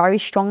myself a very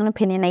strong and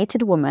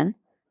opinionated woman.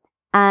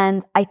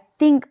 And I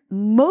think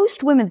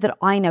most women that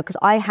I know, because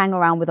I hang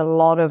around with a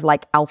lot of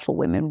like alpha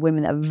women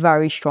that are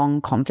very strong,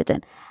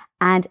 confident.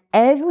 And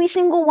every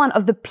single one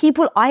of the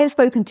people I have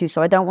spoken to,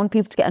 so I don't want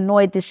people to get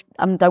annoyed,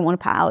 don't want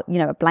to put out,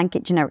 a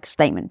blanket generic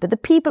statement, but the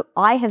people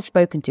I have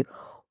spoken to,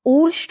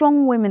 all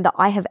strong women that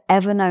I have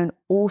ever known,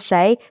 all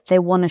say they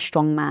want a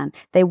strong man.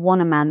 They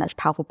want a man that's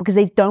powerful, because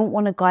they don't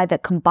want a guy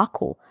that can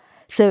buckle.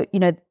 So,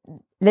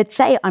 let's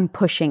say I'm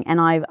pushing and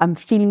I'm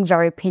feeling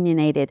very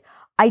opinionated.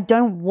 I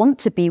don't want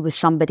to be with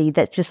somebody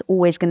that's just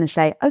always going to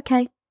say,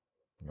 okay.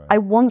 Right. I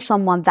want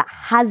someone that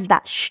has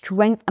that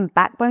strength and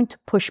backbone to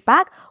push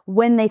back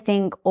when they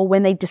think or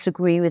when they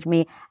disagree with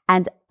me.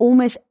 And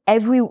almost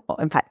every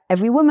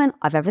woman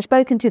I've ever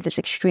spoken to that's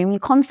extremely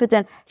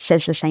confident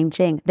says the same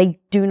thing. They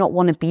do not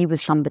want to be with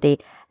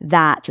somebody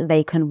that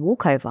they can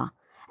walk over.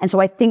 And so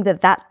I think that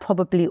that's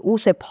probably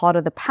also part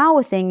of the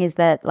power thing, is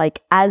that,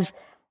 like, as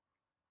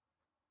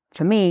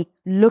for me,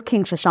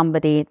 looking for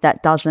somebody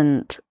that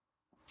doesn't,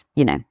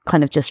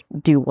 kind of just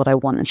do what I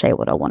want and say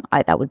what I want,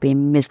 that would be a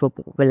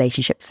miserable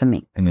relationship for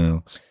me.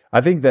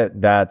 I think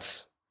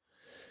that's,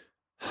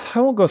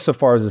 I won't go so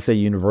far as to say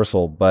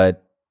universal,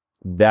 but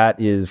that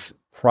is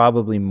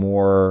probably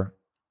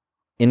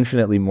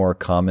infinitely more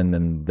common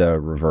than the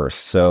reverse.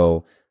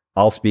 So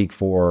I'll speak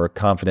for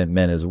confident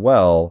men as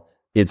well.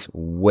 It's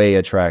way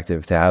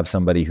attractive to have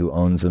somebody who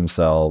owns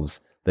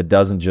themselves, that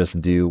doesn't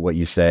just do what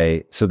you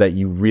say, so that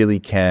you really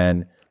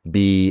can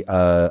be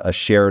a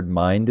shared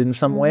mind in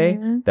some way,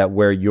 that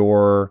where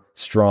you're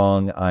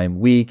strong, I'm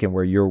weak, and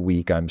where you're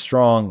weak, I'm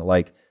strong.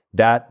 Like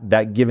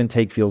that give and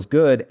take feels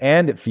good.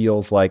 And it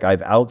feels like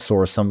I've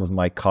outsourced some of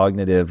my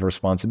cognitive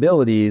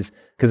responsibilities,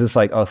 because it's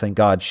like, oh, thank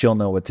God, she'll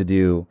know what to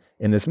do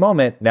in this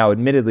moment. Now,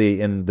 admittedly,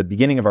 in the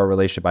beginning of our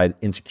relationship, I had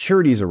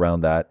insecurities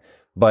around that.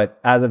 But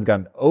as I've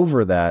gotten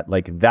over that,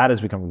 like, that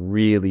has become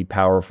really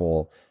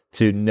powerful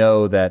to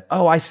know that,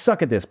 oh, I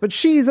suck at this, but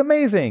she's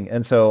amazing.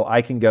 And so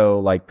I can go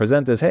like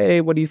present this,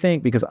 hey, what do you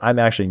think? Because I'm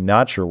actually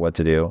not sure what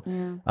to do.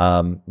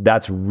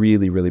 That's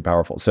really, really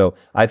powerful. So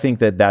I think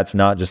that that's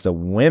not just a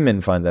women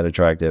find that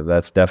attractive.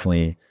 That's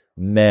definitely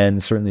men,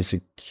 certainly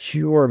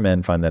secure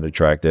men find that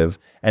attractive.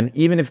 And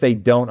even if they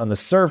don't on the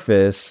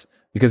surface,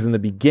 because in the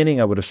beginning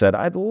I would have said,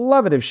 I'd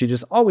love it if she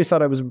just always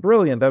thought I was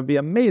brilliant. That would be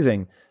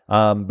amazing.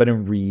 But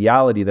in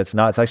reality, that's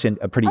not. It's actually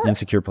a pretty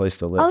insecure place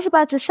to live. I was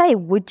about to say,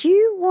 would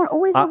you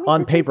always want me on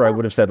to paper, I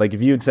would have said, like,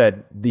 if you had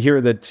said, here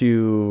are the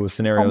two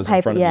scenarios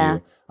in front of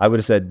you, I would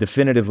have said,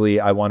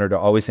 definitively, I want her to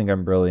always think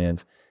I'm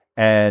brilliant.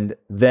 And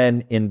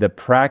then in the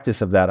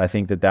practice of that, I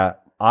think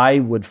that I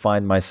would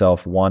find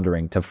myself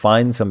wandering to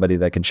find somebody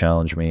that could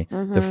challenge me,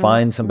 to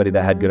find somebody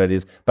that had good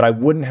ideas, but I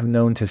wouldn't have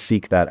known to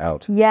seek that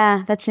out.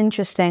 Yeah, that's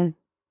interesting.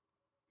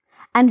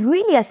 And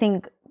really, I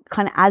think,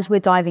 kind of as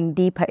we're diving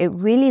deeper, it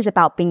really is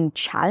about being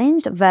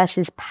challenged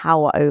versus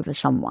power over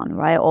someone,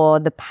 right? Or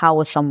the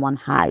power someone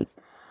has.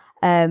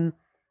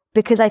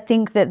 Because I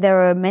think that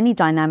there are many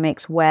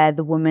dynamics where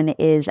the woman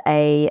is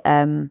a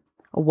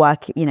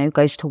work,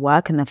 goes to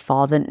work, and the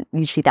father,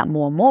 you see that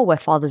more and more where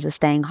fathers are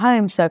staying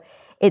home. So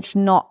it's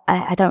not,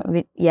 I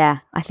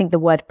think the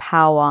word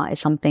power is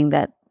something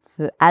that,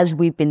 as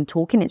we've been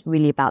talking, it's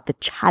really about the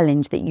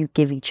challenge that you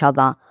give each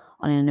other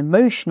on an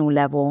emotional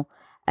level.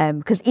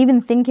 Because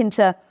even thinking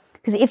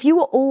because if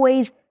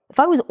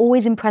I was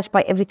always impressed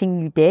by everything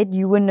you did,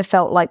 you wouldn't have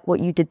felt like what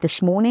you did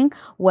this morning,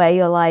 where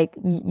you're like,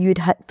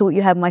 thought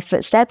you had my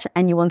footsteps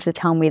and you wanted to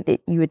tell me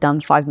that you had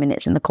done 5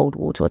 minutes in the cold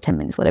water or 10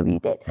 minutes, whatever you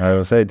did. I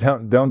would say,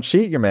 don't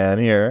cheat your man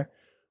here.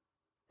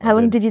 How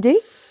long did you do?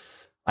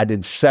 I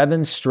did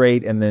 7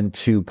 straight and then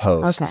 2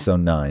 posts, so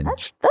 9.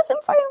 That's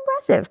very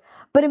impressive.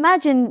 But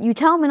imagine you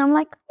tell me and I'm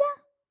like, yeah,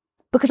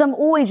 because I'm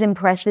always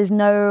impressed. There's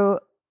no...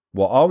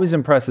 Well, always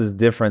impressed is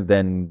different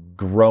than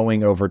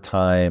growing over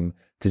time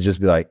to just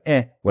be like,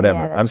 whatever.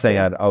 Yeah, I'm saying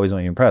true. I'd always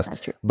want you impressed.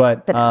 That's true.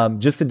 But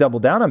just to double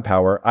down on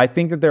power, I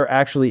think that there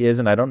actually is,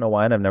 and I don't know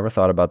why, and I've never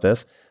thought about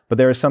this, but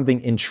there is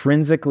something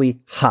intrinsically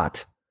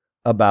hot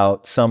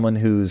about someone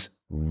who's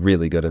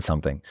really good at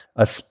something,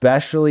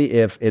 especially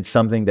if it's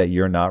something that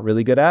you're not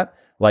really good at.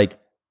 Like,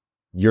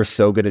 you're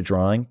so good at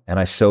drawing, and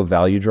I so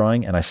value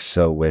drawing, and I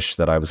so wish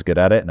that I was good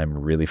at it, and I'm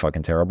really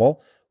fucking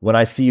terrible. When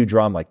I see you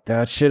draw, I'm like,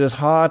 that shit is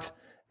hot.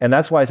 And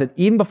that's why I said,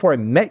 even before I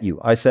met you,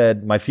 I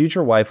said, my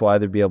future wife will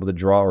either be able to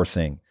draw or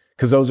sing,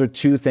 because those are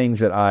two things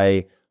that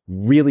I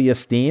really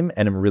esteem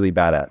and am really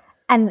bad at.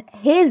 And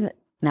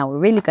now we're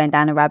really going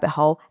down a rabbit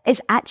hole.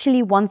 It's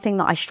actually one thing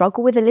that I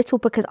struggle with a little,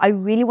 because I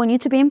really want you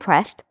to be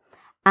impressed.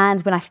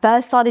 And when I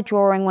first started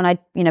drawing, when I,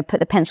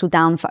 put the pencil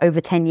down for over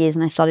 10 years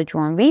and I started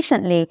drawing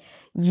recently,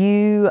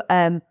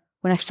 when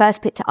I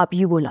first picked it up,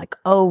 you were like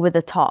over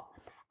the top.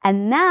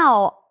 And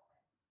now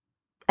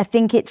I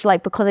think it's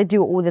like, because I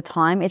do it all the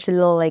time, it's a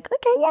little like,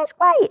 okay, yeah, it's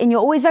great. And you're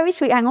always very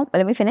sweet. Hang on, but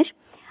let me finish.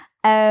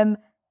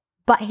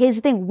 But here's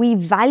the thing, we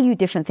value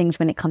different things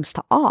when it comes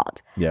to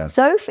art. Yeah.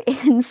 So for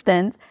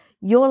instance,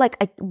 you're like,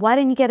 why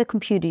don't you get a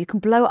computer? You can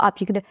blow it up.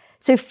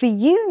 So for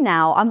you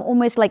now, I'm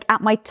almost like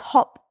at my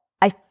top.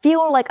 I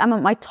feel like I'm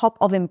at my top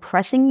of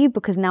impressing you,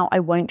 because now I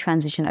won't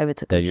transition over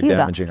to computer. Yeah, you're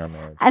damaging our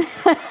marriage.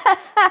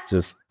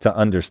 Just to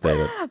understate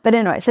it. But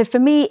anyway, so for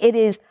me, it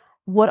is,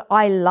 what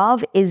I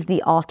love is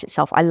the art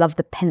itself. I love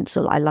the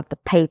pencil. I love the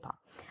paper.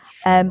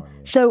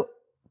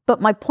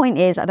 But my point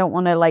is, I don't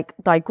want to like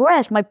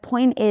digress. My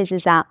point is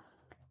that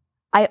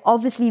I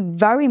obviously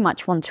very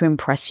much want to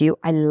impress you.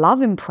 I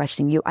love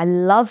impressing you. I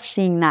love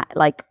seeing that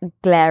like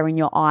glare in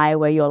your eye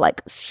where you're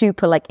like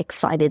super like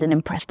excited and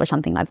impressed by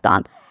something I've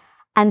done.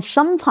 And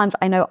sometimes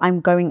I know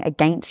I'm going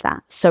against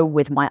that. So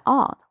with my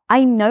art,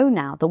 I know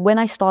now that when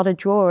I started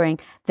drawing,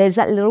 there's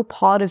that little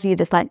part of you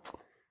that's like,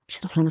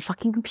 she's not on the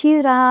fucking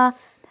computer.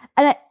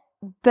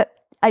 But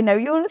I know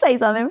you want to say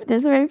something, but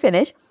just let me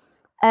finish.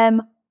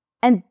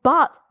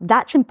 But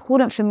that's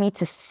important for me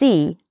to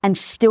see and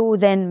still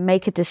then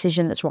make a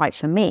decision that's right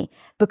for me.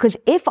 Because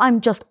if I'm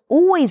just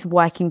always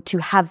working to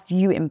have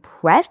you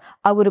impressed,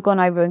 I would have gone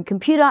over on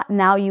computer.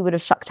 Now you would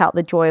have sucked out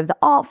the joy of the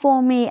art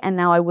for me. And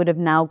now I would have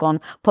now gone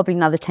probably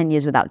another 10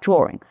 years without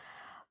drawing.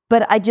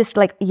 But I just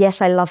like,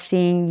 yes, I love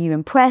seeing you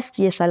impressed.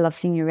 Yes, I love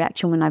seeing your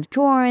reaction when I've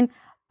drawn.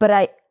 But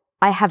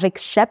I have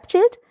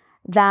accepted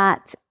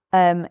that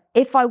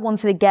if I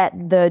wanted to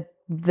get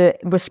the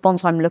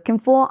response I'm looking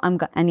for,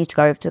 I need to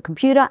go over to a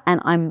computer,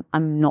 and I'm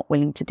not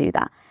willing to do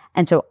that.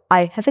 And so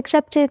I have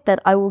accepted that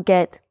I will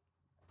get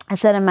a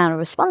certain amount of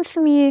response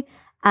from you,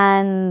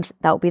 and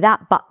that will be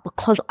that. But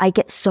because I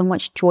get so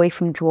much joy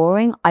from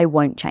drawing, I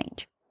won't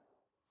change.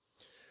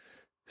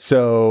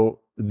 So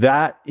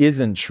that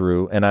isn't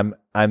true, and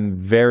I'm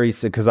very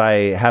sick, because I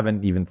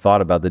haven't even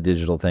thought about the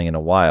digital thing in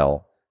a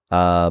while.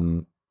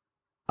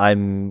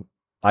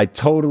 I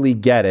totally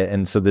get it.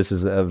 And so this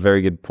is a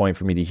very good point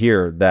for me to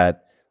hear,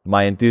 that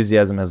my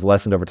enthusiasm has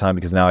lessened over time,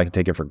 because now I can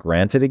take it for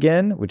granted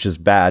again, which is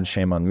bad.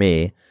 Shame on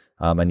me.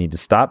 I need to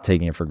stop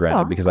taking it for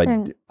granted, because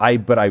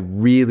but I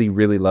really,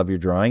 really love your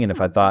drawing. And if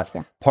I thought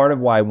part of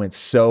why I went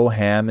so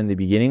ham in the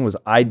beginning was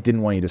I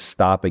didn't want you to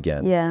stop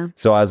again. Yeah.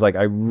 So I was like,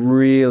 I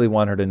really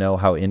want her to know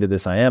how into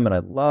this I am. And I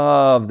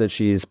love that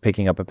she's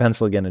picking up a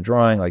pencil again and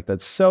drawing. Like,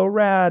 that's so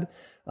rad.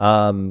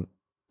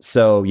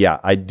 So yeah,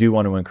 I do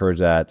want to encourage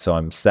that. So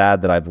I'm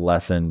sad that I've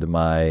lessened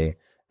my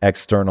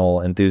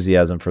external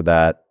enthusiasm for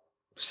that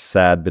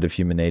sad bit of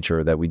human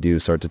nature, that we do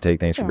start to take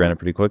things for granted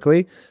pretty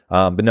quickly.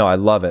 But no, I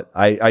love it.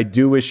 I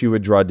do wish you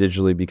would draw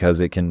digitally, because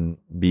it can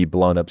be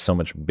blown up so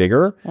much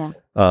bigger. Yeah.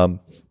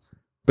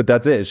 But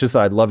that's it. It's just,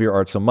 I love your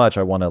art so much.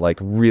 I want to like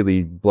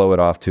really blow it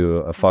off to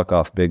a fuck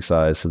off big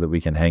size, so that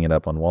we can hang it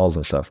up on walls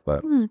and stuff.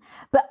 But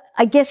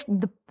I guess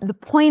the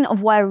point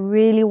of why I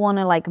really want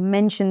to like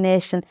mention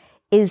this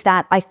is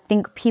that I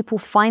think people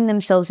find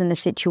themselves in a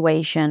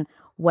situation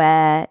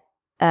where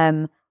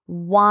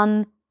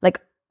one,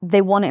 like, they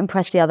want to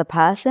impress the other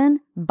person,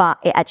 but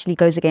it actually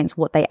goes against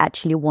what they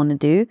actually want to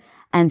do.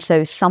 And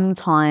so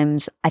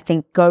sometimes I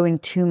think going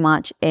too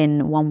much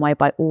in one way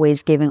by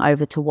always giving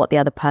over to what the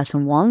other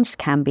person wants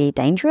can be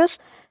dangerous.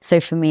 So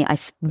for me, I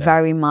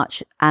very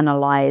much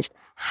analyzed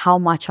how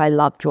much I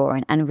love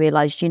drawing, and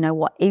realized, you know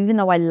what, even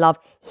though I love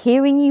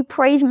hearing you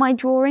praise my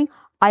drawing,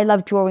 I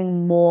love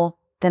drawing more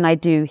than I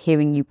do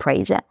hearing you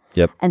praise it.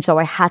 Yep. And so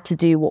I had to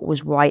do what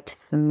was right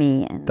for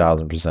me.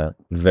 1000%.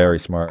 Very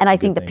smart. And I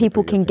think that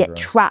people can get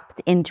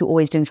trapped into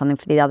always doing something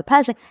for the other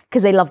person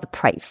because they love the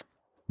praise.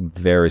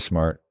 Very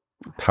smart.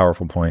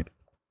 Powerful point.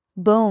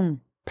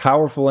 Boom.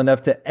 Powerful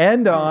enough to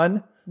end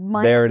on.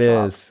 There it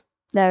is.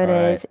 There it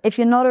is. If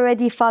you're not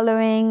already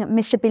following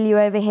Mr. Bilyeu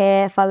over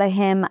here, follow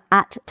him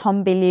at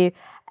Tom Bilyeu.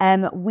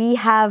 We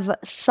have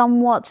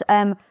somewhat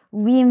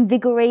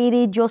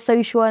reinvigorated your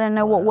social. I don't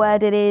know what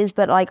word it is,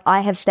 but like I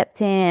have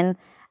stepped in,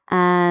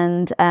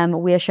 and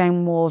we are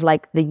showing more of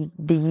like the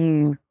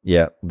you.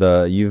 Yeah,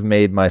 you've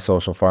made my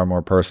social far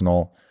more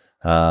personal,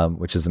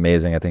 which is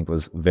amazing. I think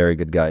was very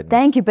good guidance.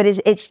 Thank you, but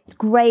it's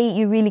great.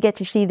 You really get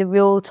to see the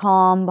real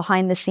Tom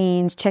behind the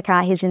scenes. Check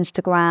out his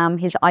Instagram,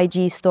 his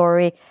IG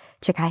story.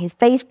 check out his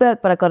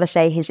Facebook, but I gotta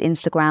say his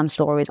Instagram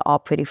stories are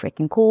pretty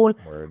freaking cool.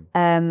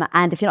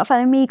 And if you're not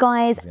following me,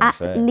 guys, at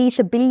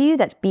Lisa Bilyeu,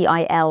 that's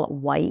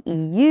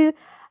Bilyeu.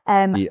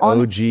 The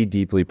OG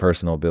deeply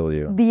personal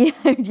Bilyeu. The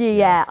OG,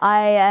 yeah.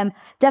 I am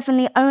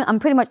definitely, I'm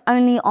pretty much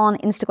only on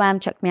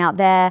Instagram. Check me out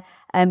there.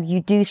 You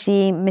do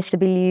see Mr.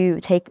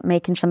 Bilyeu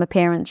making some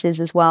appearances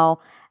as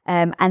well.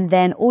 And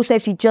then also,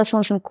 if you just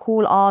want some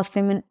cool ass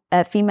female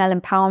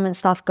empowerment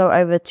stuff, go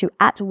over to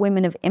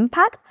 @Women of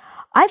Impact.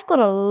 I've got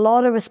a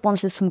lot of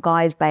responses from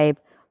guys, babe.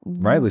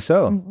 Rightly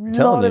so.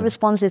 A lot of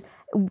responses.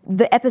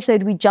 The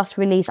episode we just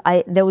released,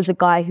 there was a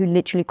guy who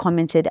literally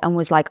commented and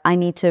was like, I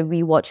need to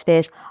rewatch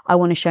this. I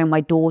want to show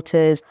my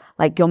daughters.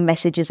 Like, your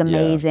message is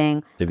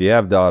amazing. Yeah. If you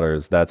have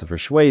daughters, that's a for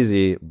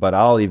Schwazy. But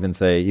I'll even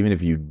say, even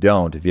if you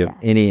don't, if you have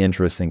any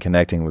interest in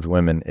connecting with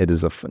women, it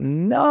is a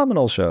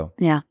phenomenal show.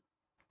 Yeah.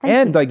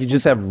 And like, you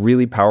just have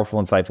really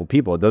powerful, insightful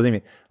people. It doesn't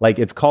even, like,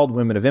 it's called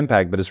Women of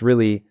Impact, but it's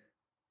really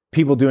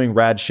people doing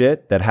rad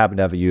shit that happen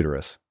to have a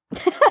uterus.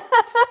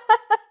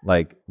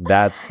 Like,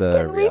 that's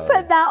the Can we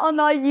put that on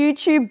our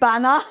YouTube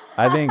banner?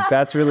 I think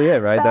that's really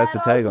it, right? That's the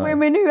tagline.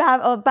 Women who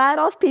have, or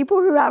badass people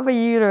who have a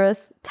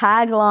uterus.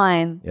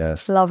 Tagline.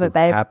 Yes. Love it,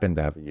 babe. Happen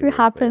to have a uterus.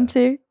 Who happen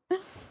to.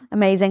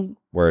 Amazing.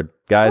 Word.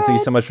 Guys, thank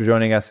you so much for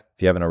joining us.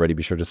 If you haven't already,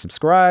 be sure to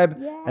subscribe.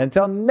 And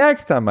until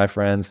next time, my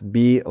friends,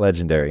 be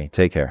legendary.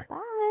 Take care. Bye.